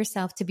allow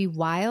yourself to be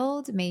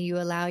wild. May you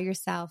allow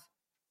yourself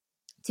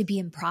to be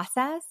in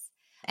process,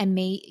 and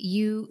may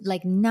you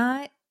like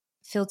not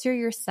filter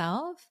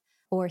yourself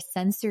or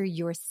censor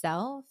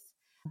yourself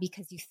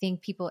because you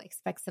think people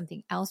expect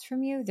something else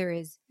from you. There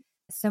is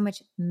so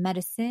much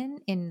medicine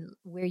in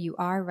where you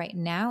are right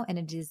now, and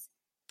it is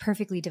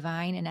perfectly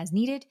divine and as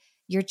needed.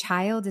 Your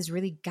child is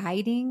really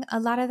guiding a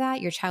lot of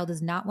that. Your child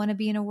does not want to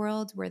be in a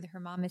world where her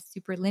mom is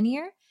super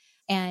linear,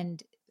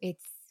 and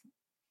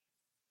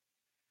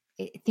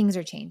things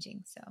are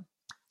changing. So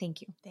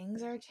thank you.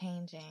 Things are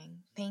changing.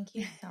 Thank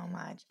you so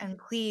much. And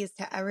please,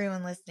 to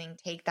everyone listening,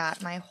 take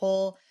that. My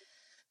whole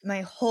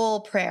my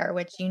whole prayer,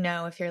 which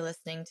if you're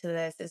listening to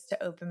this, is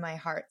to open my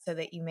heart so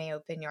that you may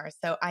open yours.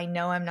 So I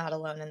know I'm not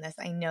alone in this.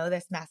 I know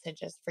this message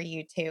is for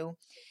you too.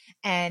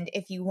 And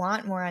if you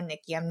want more on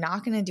Nikki, I'm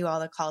not going to do all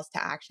the calls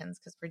to actions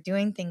because we're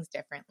doing things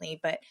differently,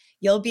 but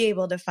you'll be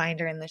able to find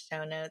her in the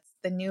show notes.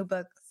 The new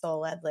book,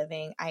 Soul-Led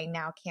Living, I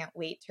now can't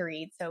wait to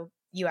read. So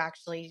you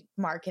actually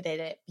marketed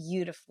it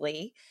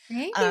beautifully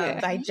Thank you.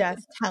 by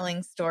just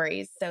telling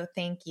stories. So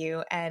thank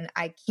you. And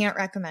I can't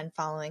recommend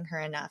following her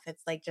enough.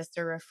 It's like just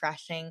a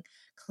refreshing,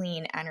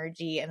 clean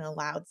energy in a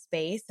loud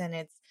space.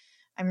 And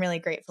I'm really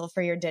grateful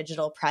for your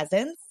digital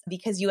presence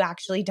because you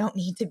actually don't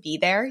need to be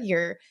there.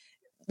 You're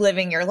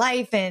living your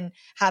life and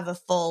have a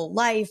full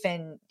life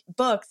and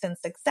books and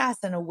success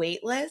and a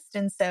wait list.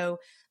 And so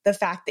the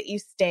fact that you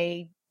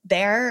stay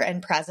there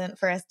and present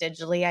for us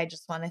digitally, I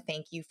just want to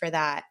thank you for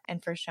that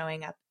and for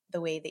showing up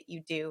the way that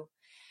you do.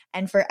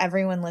 And for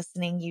everyone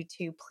listening, you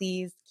too,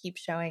 please keep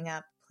showing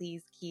up.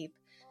 Please keep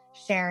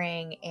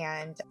sharing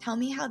and tell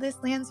me how this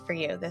lands for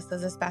you. This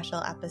was a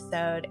special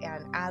episode.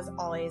 And as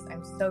always,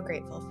 I'm so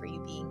grateful for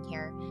you being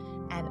here.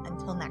 And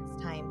until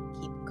next time,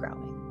 keep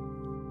growing.